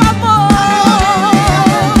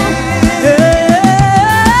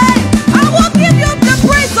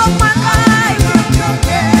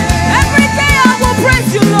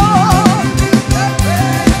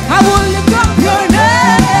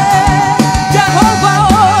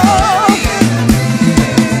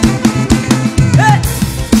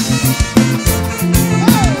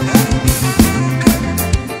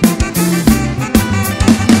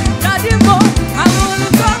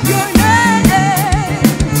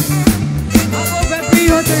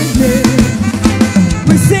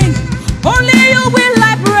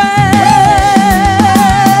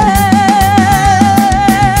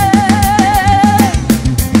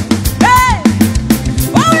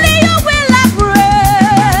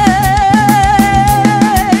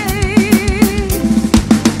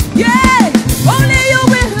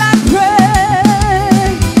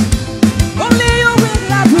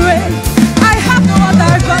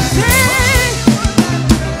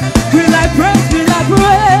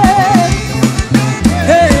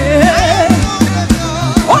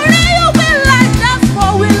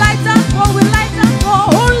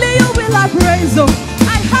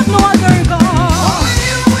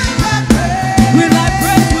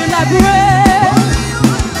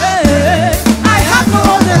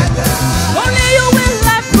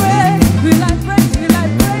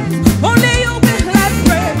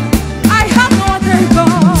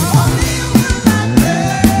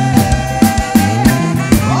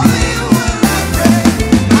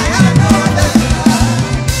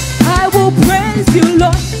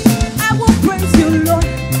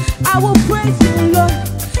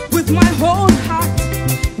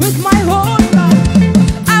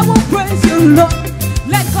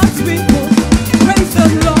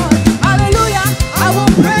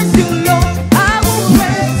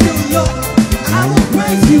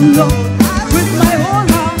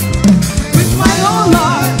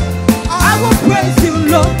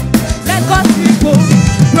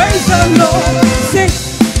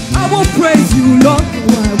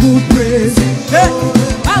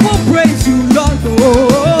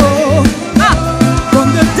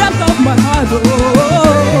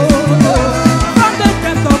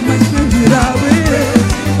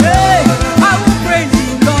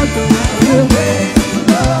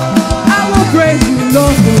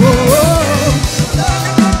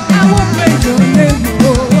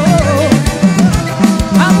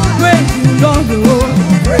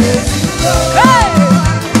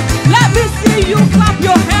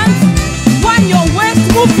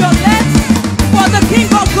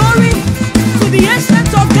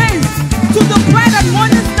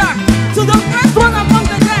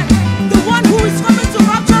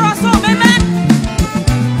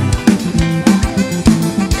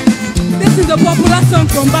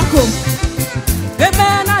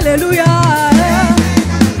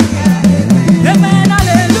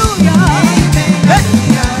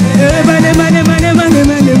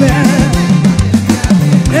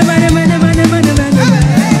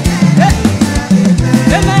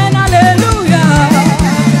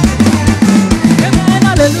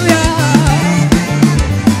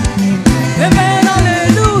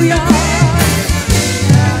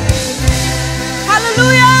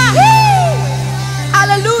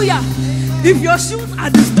 If your shoes are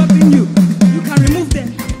disturbing you, you can remove them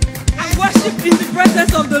and worship in the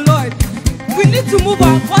presence of the Lord. We need to move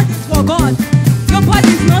our bodies for God. Your body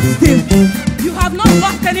is not still. You have not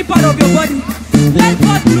lost any part of your body. Let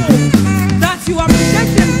God know that you are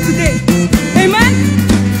protected today. Amen.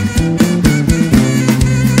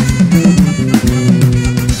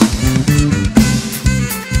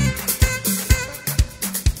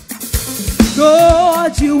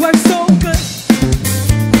 God, you are so good.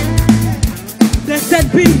 There's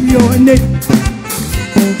Blessed be your name.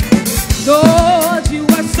 Lord, you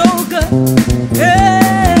are so good.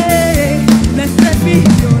 Hey, blessed be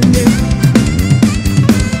your name.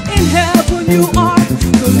 In heaven you are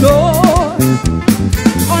the Lord.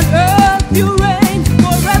 On earth you reign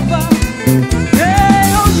forever.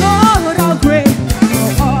 Hey, oh Lord, how great you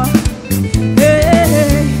are.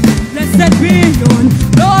 Hey, blessed be your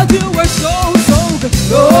name. Lord, you were so good.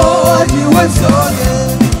 Lord, you are so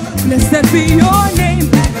good. Blessed be your name.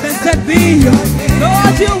 Blessed be your name.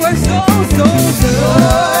 Lord, you were so good.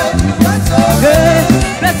 Lord, you are so good. Hey,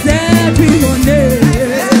 blessed be your name.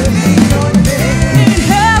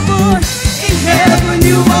 In heaven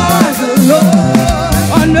you are the Lord.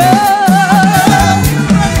 On earth,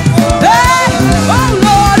 hey, oh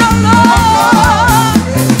Lord,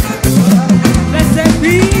 blessed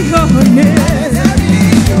be your name.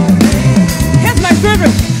 Here's my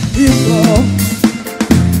favorite. It's all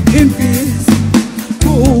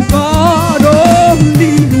invisible God,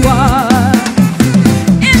 only one.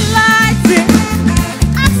 Enlighten,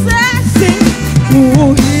 accessing, who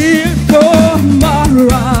hears from my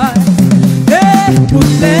right. Hey,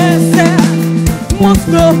 most blessed, most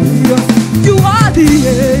glorious, you are the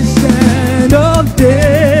ancient of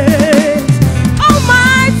days.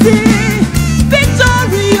 Almighty,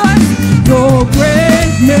 victorious, your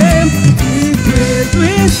great name we praise,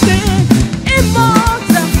 we sing.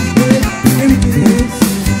 Immortal,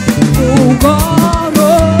 oh God,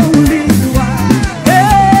 only one.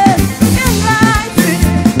 Hey, enlighten,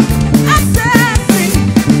 accessing,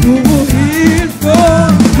 who will heal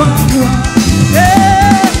from my heart.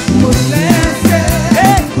 Hey, most blessed,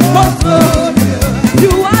 hey, most glorious,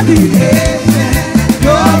 you are the ancient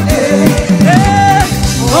of days. Hey,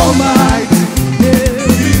 Almighty,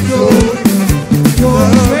 victorious, your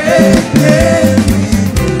great name.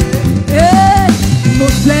 Hey,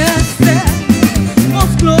 most blessed,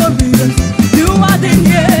 most glorious, you are the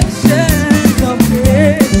ancient of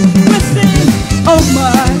days. We sing, oh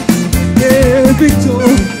my, victor,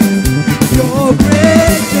 your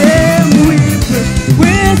great name we praise.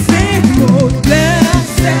 We sing, most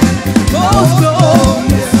blessed, most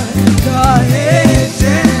glorious, the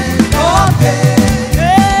ancient of days.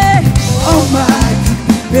 Hey, oh my,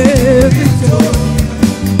 victor,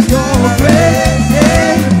 your great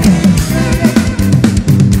name.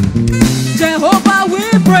 Jehovah, we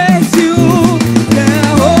praise you.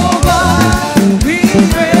 Jehovah, we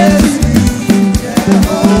praise you.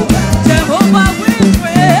 Jehovah, we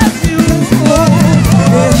praise you.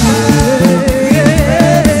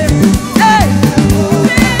 Hey,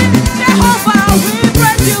 Jehovah, we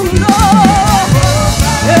praise you, Lord.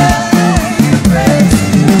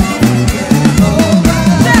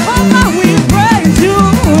 Jehovah, we praise you.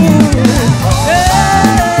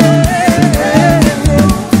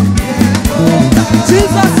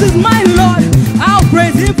 Jesus is my Lord, I'll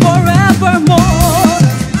praise him forevermore.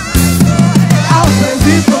 I'll praise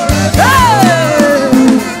him forever.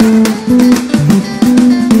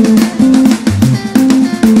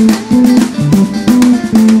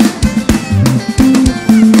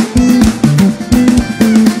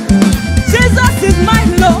 Jesus is my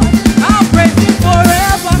Lord, I'll praise him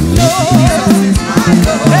forevermore.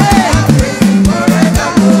 Hey,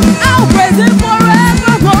 I'll praise him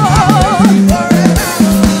forevermore.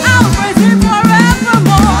 I'll praise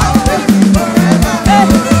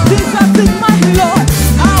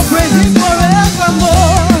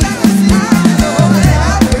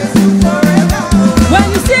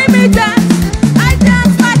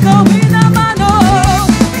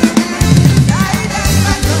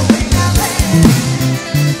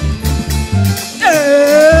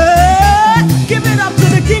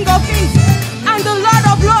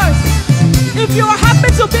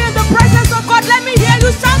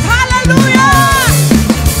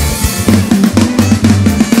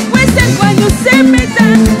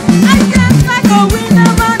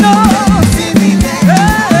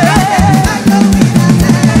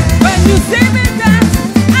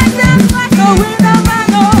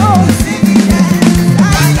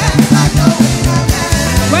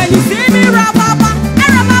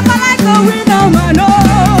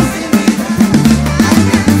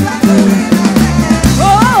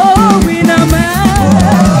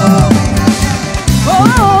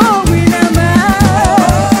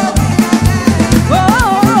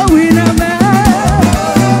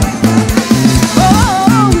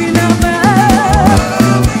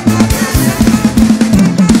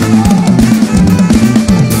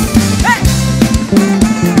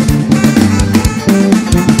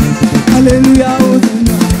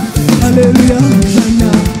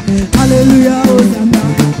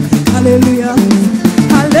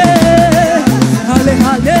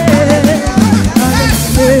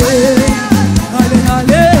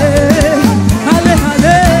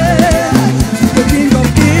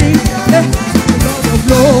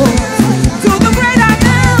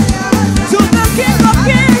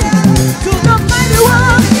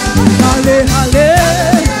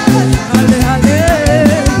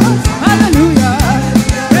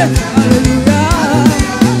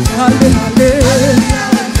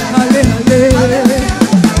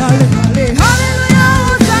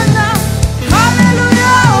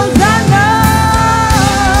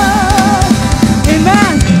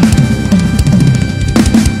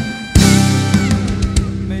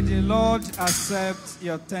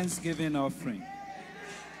your Thanksgiving offering.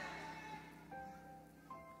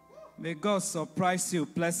 May God surprise you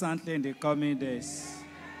pleasantly in the coming days.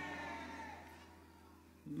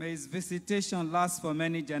 May his visitation last for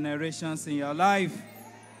many generations in your life.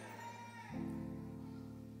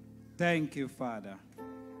 Thank you, Father.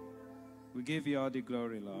 We give you all the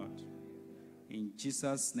glory, Lord. In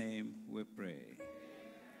Jesus' name we pray.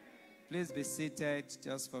 Please be seated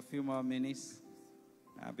just for a few more minutes.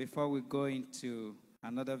 Before we go into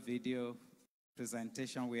another video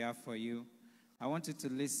presentation we have for you, I want you to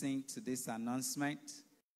listen to this announcement.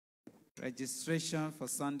 Registration for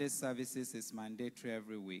Sunday services is mandatory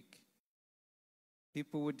every week.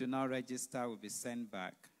 People who do not register will be sent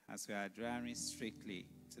back as we are adhering strictly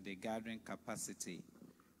to the gathering capacity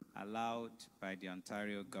allowed by the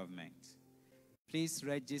Ontario government. Please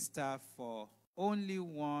register for only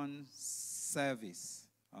one service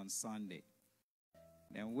on Sunday.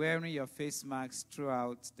 Then wearing your face masks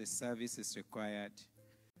throughout the service is required.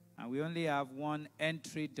 And we only have one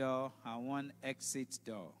entry door and one exit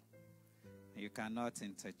door. You cannot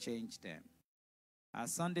interchange them. Our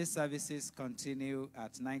Sunday services continue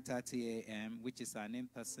at 9:30 a.m., which is an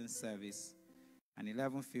in-person service, and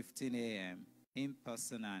 11:15 a.m.,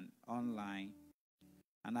 in-person and online.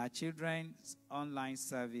 And our children's online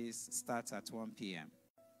service starts at 1 p.m.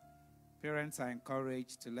 Parents are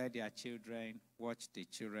encouraged to let their children watch the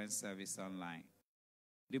children's service online.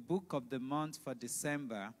 The book of the month for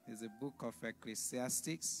December is the book of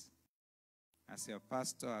Ecclesiastes. As your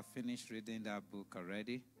pastor, I finished reading that book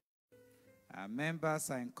already. Our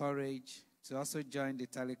members are encouraged to also join the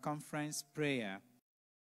teleconference prayer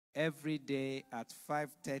every day at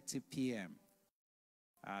 5:30 p.m.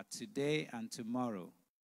 Today and tomorrow.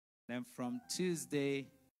 Then from Tuesday,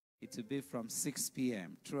 it will be from 6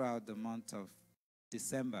 p.m. throughout the month of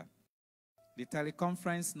December. The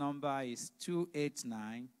teleconference number is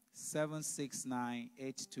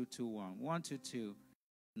 289-769-8221. 122.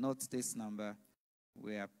 Note this number.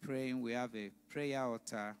 We are praying. We have a prayer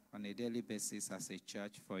altar on a daily basis as a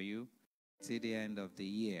church for you till the end of the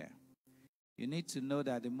year. You need to know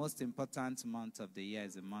that the most important month of the year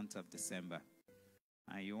is the month of December.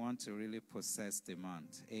 And you want to really possess the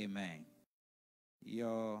month. Amen.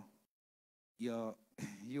 You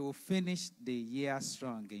will finish the year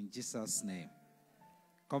strong in Jesus' name.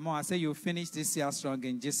 Come on, I say you'll finish this year strong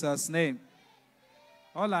in Jesus' name.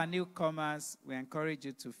 All our newcomers, we encourage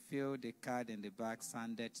you to fill the card in the back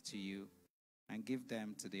handed to you and give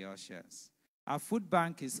them to the ushers. Our food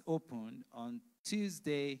bank is open on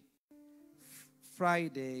Tuesday,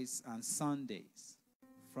 Fridays, and Sundays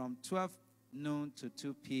from 12 noon to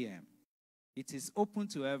 2 p.m. It is open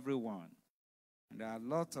to everyone. And there are a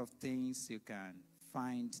lot of things you can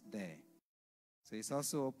find there. So it's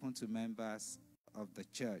also open to members of the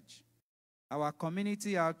church. Our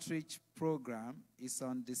community outreach program is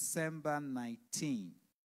on December 19.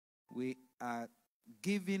 We are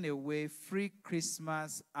giving away free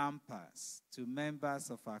Christmas hampers to members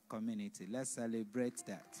of our community. Let's celebrate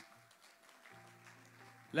that.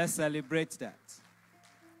 Let's celebrate that.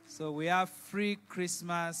 So we have free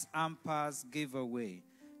Christmas hampers giveaway.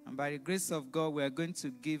 And by the grace of God, we are going to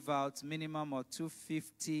give out minimum of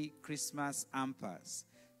 250 Christmas hampers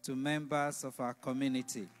to members of our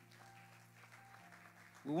community.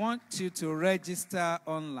 We want you to register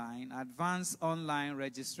online. Advanced online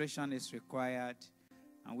registration is required.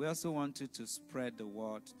 And we also want you to spread the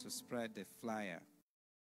word, to spread the flyer.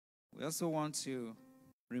 We also want to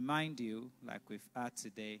remind you, like we've had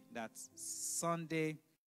today, that Sunday,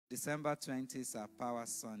 December 20th is our Power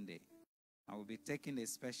Sunday. I will be taking a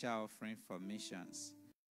special offering for missions.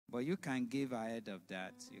 But you can give ahead of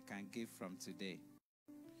that. You can give from today.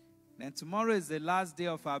 Then tomorrow is the last day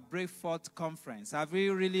of our Breakforth conference. Have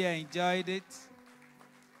you really enjoyed it?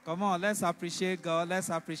 Come on, let's appreciate God. Let's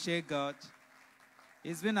appreciate God.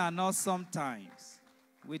 It's been an awesome time.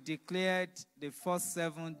 We declared the first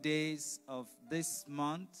 7 days of this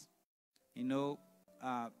month,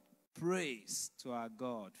 praise to our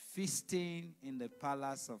God, feasting in the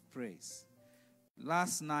palace of praise.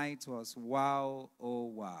 Last night was wow, oh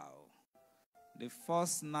wow. The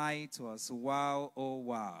first night was wow, oh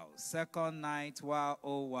wow. Second night, wow,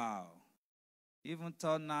 oh wow. Even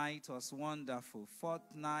third night was wonderful.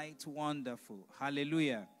 Fourth night, wonderful.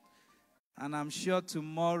 Hallelujah. And I'm sure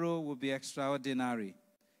tomorrow will be extraordinary.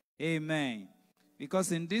 Amen.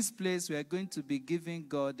 Because in this place, we are going to be giving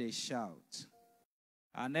God a shout.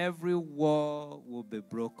 And every wall will be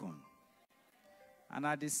broken. And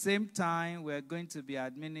at the same time, we are going to be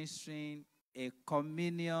administering a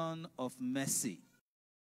communion of mercy.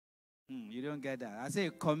 You don't get that. I say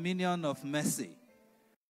a communion of mercy.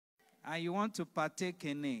 and you want to partake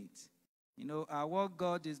in it, what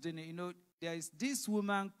God is doing, there is this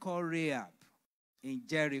woman called Rahab in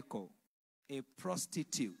Jericho, a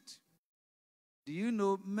prostitute. Do you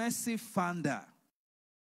know mercy found her,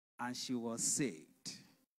 and she was saved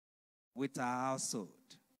with her household.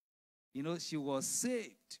 She was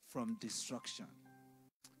saved from destruction.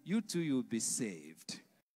 You too, you'll be saved.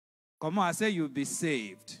 Come on, I say you'll be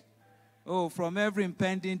saved. Oh, from every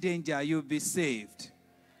impending danger, you'll be saved.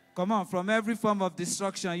 Come on, from every form of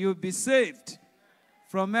destruction, you'll be saved.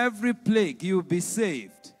 From every plague, you'll be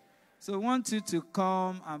saved. So I want you to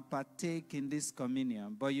come and partake in this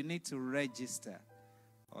communion, but you need to register,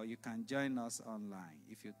 or you can join us online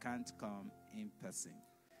if you can't come in person.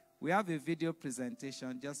 We have a video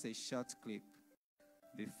presentation, just a short clip,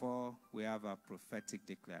 before we have our prophetic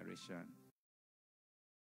declaration.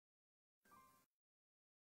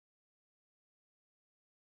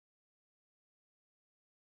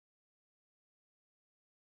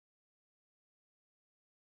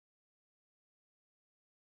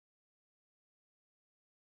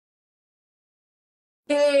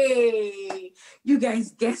 Hey, you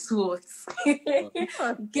guys, guess what?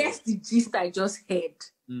 Guess the gist I just heard.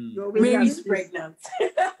 Mary's pregnant.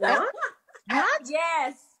 What? What?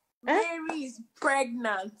 Yes, Mary is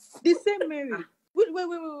pregnant. The same Mary.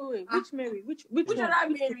 Wait. Which Mary? Which other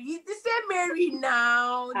Mary? It's the same Mary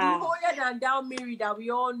now. The holier than thou Mary that we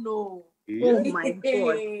all know. Oh my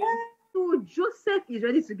God. So Joseph is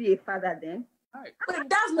ready to be a father then? But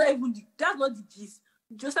that's not the gist.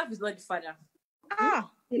 Joseph is not the father. A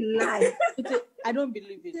lie. I don't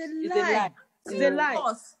believe it. It's a lie. It's a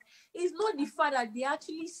lie. It's not the father. They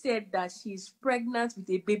actually said that she's pregnant with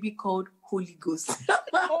a baby called Holy Ghost.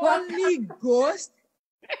 Holy Ghost?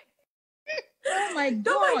 Oh my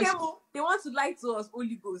God. They want to lie to us.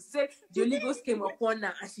 Holy Ghost said the Holy Ghost came upon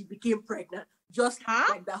her and she became pregnant. Just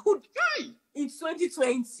like that. In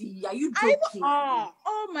 2020, are you joking?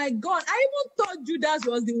 Oh my God. I even thought Judas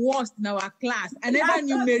was the worst in our class. I never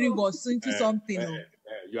knew Mary was into something.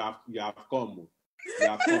 You have come. You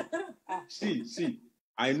have come. See.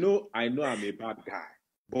 I know I'm a bad guy.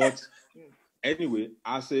 But anyway,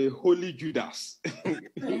 as a holy Judas,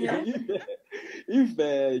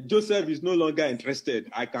 if Joseph is no longer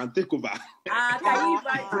interested, I can take over.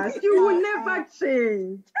 You will never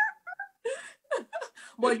change.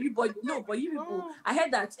 But you people, I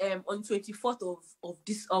heard that on 24th of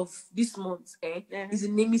this month, is a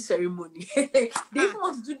naming ceremony. They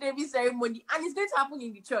want to do naming ceremony, and it's going to happen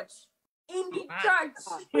in the church. In the church.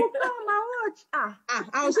 Who come and watch?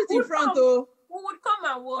 I was sitting in front. Who would come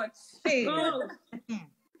and watch? Hey.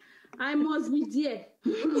 I must be there.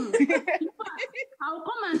 I'll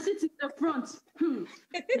come and sit in the front. The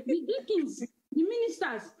deacons, the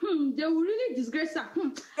ministers, they will really disgrace her.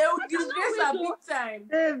 They will disgrace her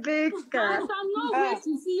big time. I cannot wait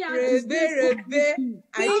to see her.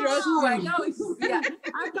 I trust you. Right now it's in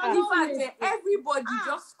fact, everybody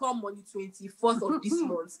just come on the 24th of this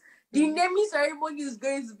month. The naming ceremony is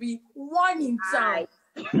going to be one in time.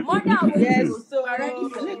 Yes. So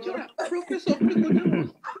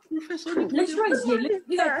Professor is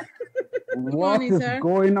here. What is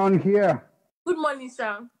going on here? Good morning,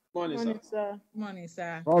 sir. Morning, sir. Morning,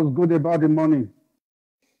 sir. What's good about the money?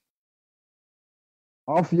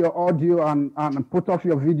 Off your audio and put off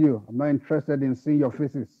your video. I'm not interested in seeing your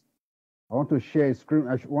faces. I want to share a screen.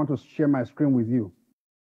 I want to share my screen with you.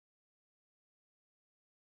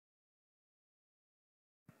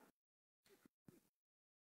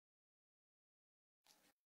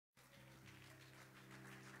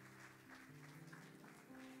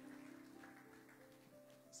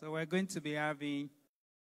 So we're going to be having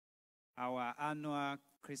our annual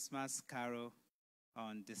Christmas carol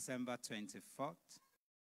on December 24th.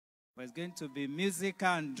 But it's going to be music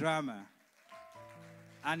and drama.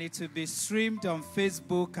 And it will be streamed on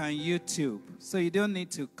Facebook and YouTube. So you don't need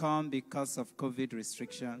to come because of COVID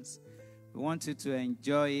restrictions. We want you to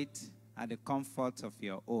enjoy it at the comfort of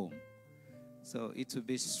your home. So it will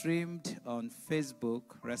be streamed on Facebook,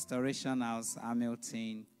 Restoration House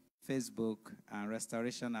Hamilton Facebook, and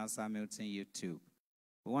Restoration House Hamilton YouTube.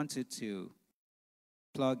 We want you to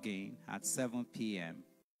plug in at 7 p.m.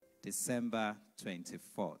 December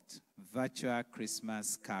 24th. Virtual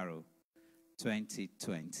Christmas Carol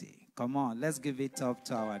 2020. Come on, let's give it up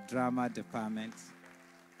to our drama department.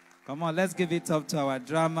 Come on, let's give it up to our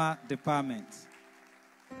drama department.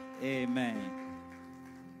 Amen.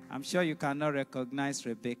 I'm sure you cannot recognize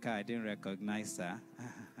Rebecca. I didn't recognize her.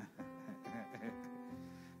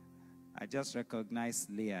 I just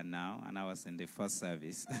recognized Leah now, and I was in the first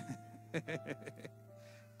service.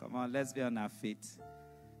 Come on, let's be on our feet.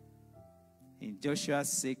 in Joshua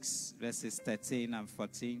 6, verses 13 and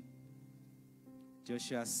 14.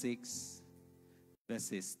 Joshua 6,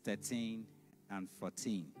 verses 13 and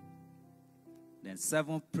 14. Then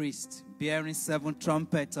 7 priests, bearing 7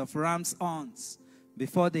 trumpets of ram's horns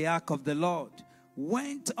before the ark of the Lord,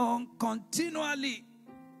 went on continually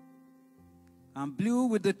and blew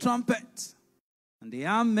with the trumpet. And the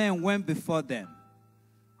armed men went before them.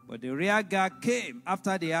 But the rear guard came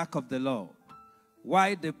after the ark of the Lord,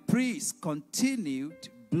 while the priests continued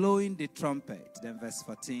blowing the trumpet. Then verse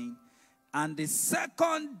 14. And the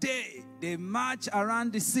second day they marched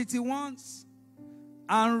around the city once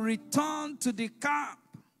and returned to the camp.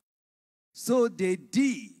 So they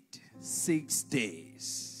did 6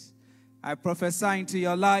 days. I prophesy into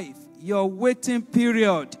your life, your waiting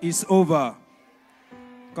period is over.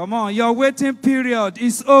 Come on, your waiting period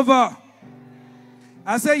is over.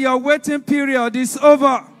 I say your waiting period is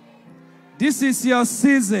over. This is your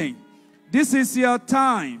season. This is your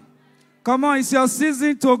time. Come on, it's your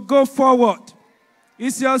season to go forward.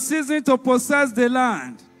 It's your season to possess the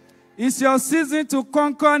land. It's your season to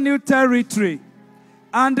conquer new territory.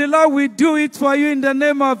 And the Lord will do it for you in the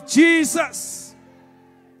name of Jesus.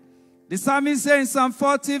 The psalmist says in Psalm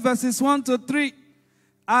 40, verses 1 to 3,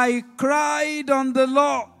 I cried on the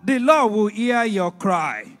Lord. The Lord will hear your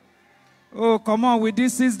cry. Oh, come on, with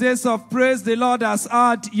these 6 days of praise, the Lord has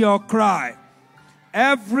heard your cry.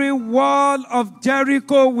 Every wall of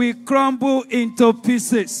Jericho will crumble into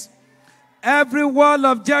pieces. Every wall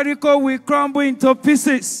of Jericho will crumble into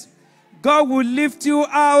pieces. God will lift you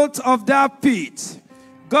out of that pit.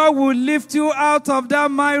 God will lift you out of that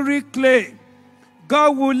miry clay.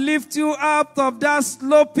 God will lift you out of that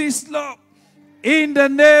slopey slope. In the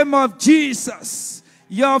name of Jesus,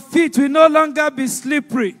 your feet will no longer be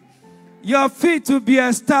slippery. Your feet will be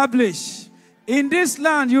established. In this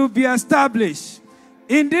land, you will be established.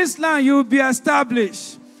 In this land, you will be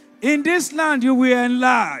established. In this land, you will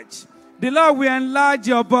enlarge. The Lord will enlarge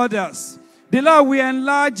your borders. The Lord will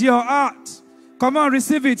enlarge your heart. Come on,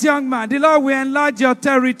 receive it, young man. The Lord will enlarge your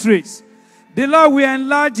territories. The Lord will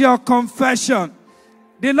enlarge your confession.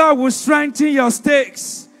 The Lord will strengthen your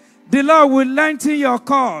stakes. The Lord will lengthen your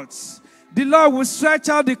cords. The Lord will stretch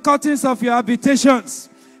out the curtains of your habitations.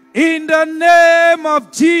 In the name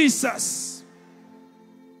of Jesus.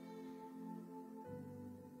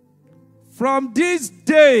 From this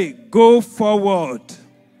day, go forward.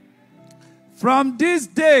 From this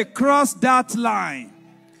day, cross that line.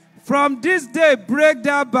 From this day, break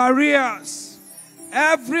their barriers.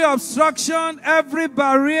 Every obstruction, every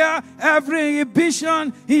barrier, every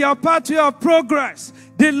inhibition in your pathway of progress,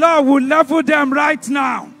 the Lord will level them right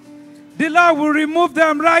now. The Lord will remove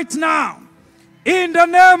them right now. In the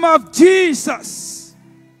name of Jesus.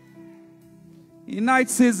 In night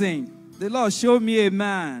season, the Lord showed me a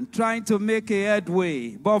man trying to make a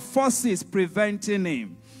headway, but forces preventing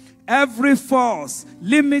him. Every force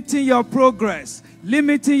limiting your progress,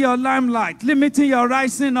 limiting your limelight, limiting your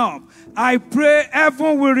rising up, I pray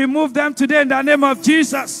heaven will remove them today in the name of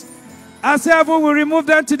Jesus. As heaven will remove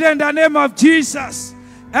them today in the name of Jesus.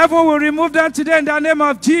 Heaven will remove them today in the name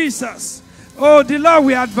of Jesus. Oh, the Lord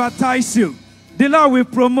will advertise you. The Lord will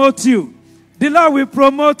promote you. The Lord will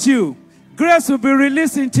promote you. Grace will be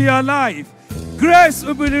released into your life. Grace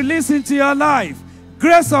will be released into your life.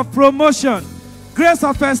 Grace of promotion. Grace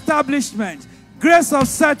of establishment. Grace of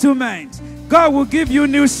settlement. God will give you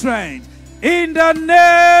new strength. In the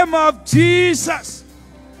name of Jesus.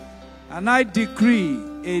 And I decree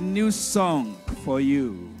a new song for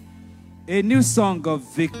you. A new song of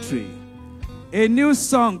victory. A new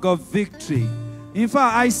song of victory. In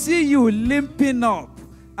fact, I see you limping up.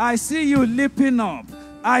 I see you leaping up.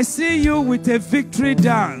 I see you with a victory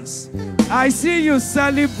dance. I see you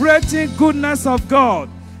celebrating goodness of God.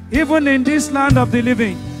 Even in this land of the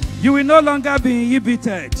living, you will no longer be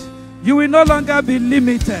inhibited. You will no longer be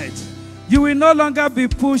limited. You will no longer be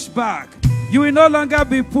pushed back. You will no longer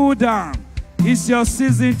be pulled down. It's your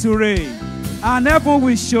season to reign. And heaven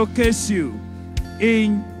will showcase you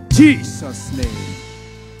in Jesus' name.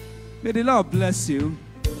 May the Lord bless you.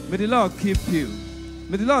 May the Lord keep you.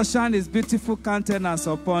 May the Lord shine his beautiful countenance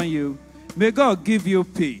upon you. May God give you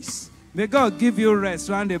peace. May God give you rest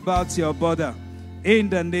round about your border. In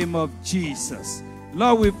the name of Jesus.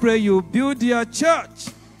 Lord, we pray you build your church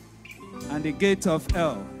and the gate of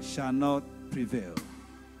hell shall not prevail.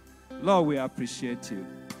 Lord, we appreciate you.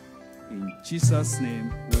 In Jesus'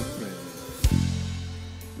 name we pray.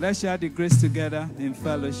 Let's share the grace together in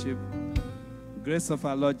fellowship. Grace of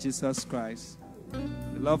our Lord Jesus Christ,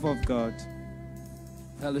 the love of God,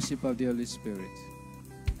 fellowship of the Holy Spirit,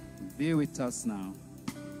 be with us now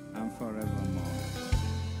and forevermore.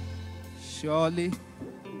 Surely,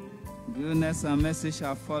 goodness and mercy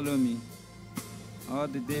shall follow me all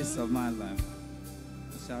the days of my life.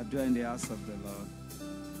 I shall dwell in the house of the Lord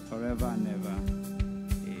forever and ever.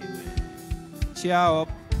 Amen. Cheer up,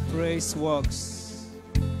 praise works.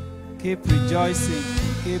 Keep rejoicing,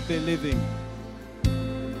 keep believing.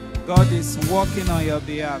 God is working on your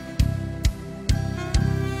behalf.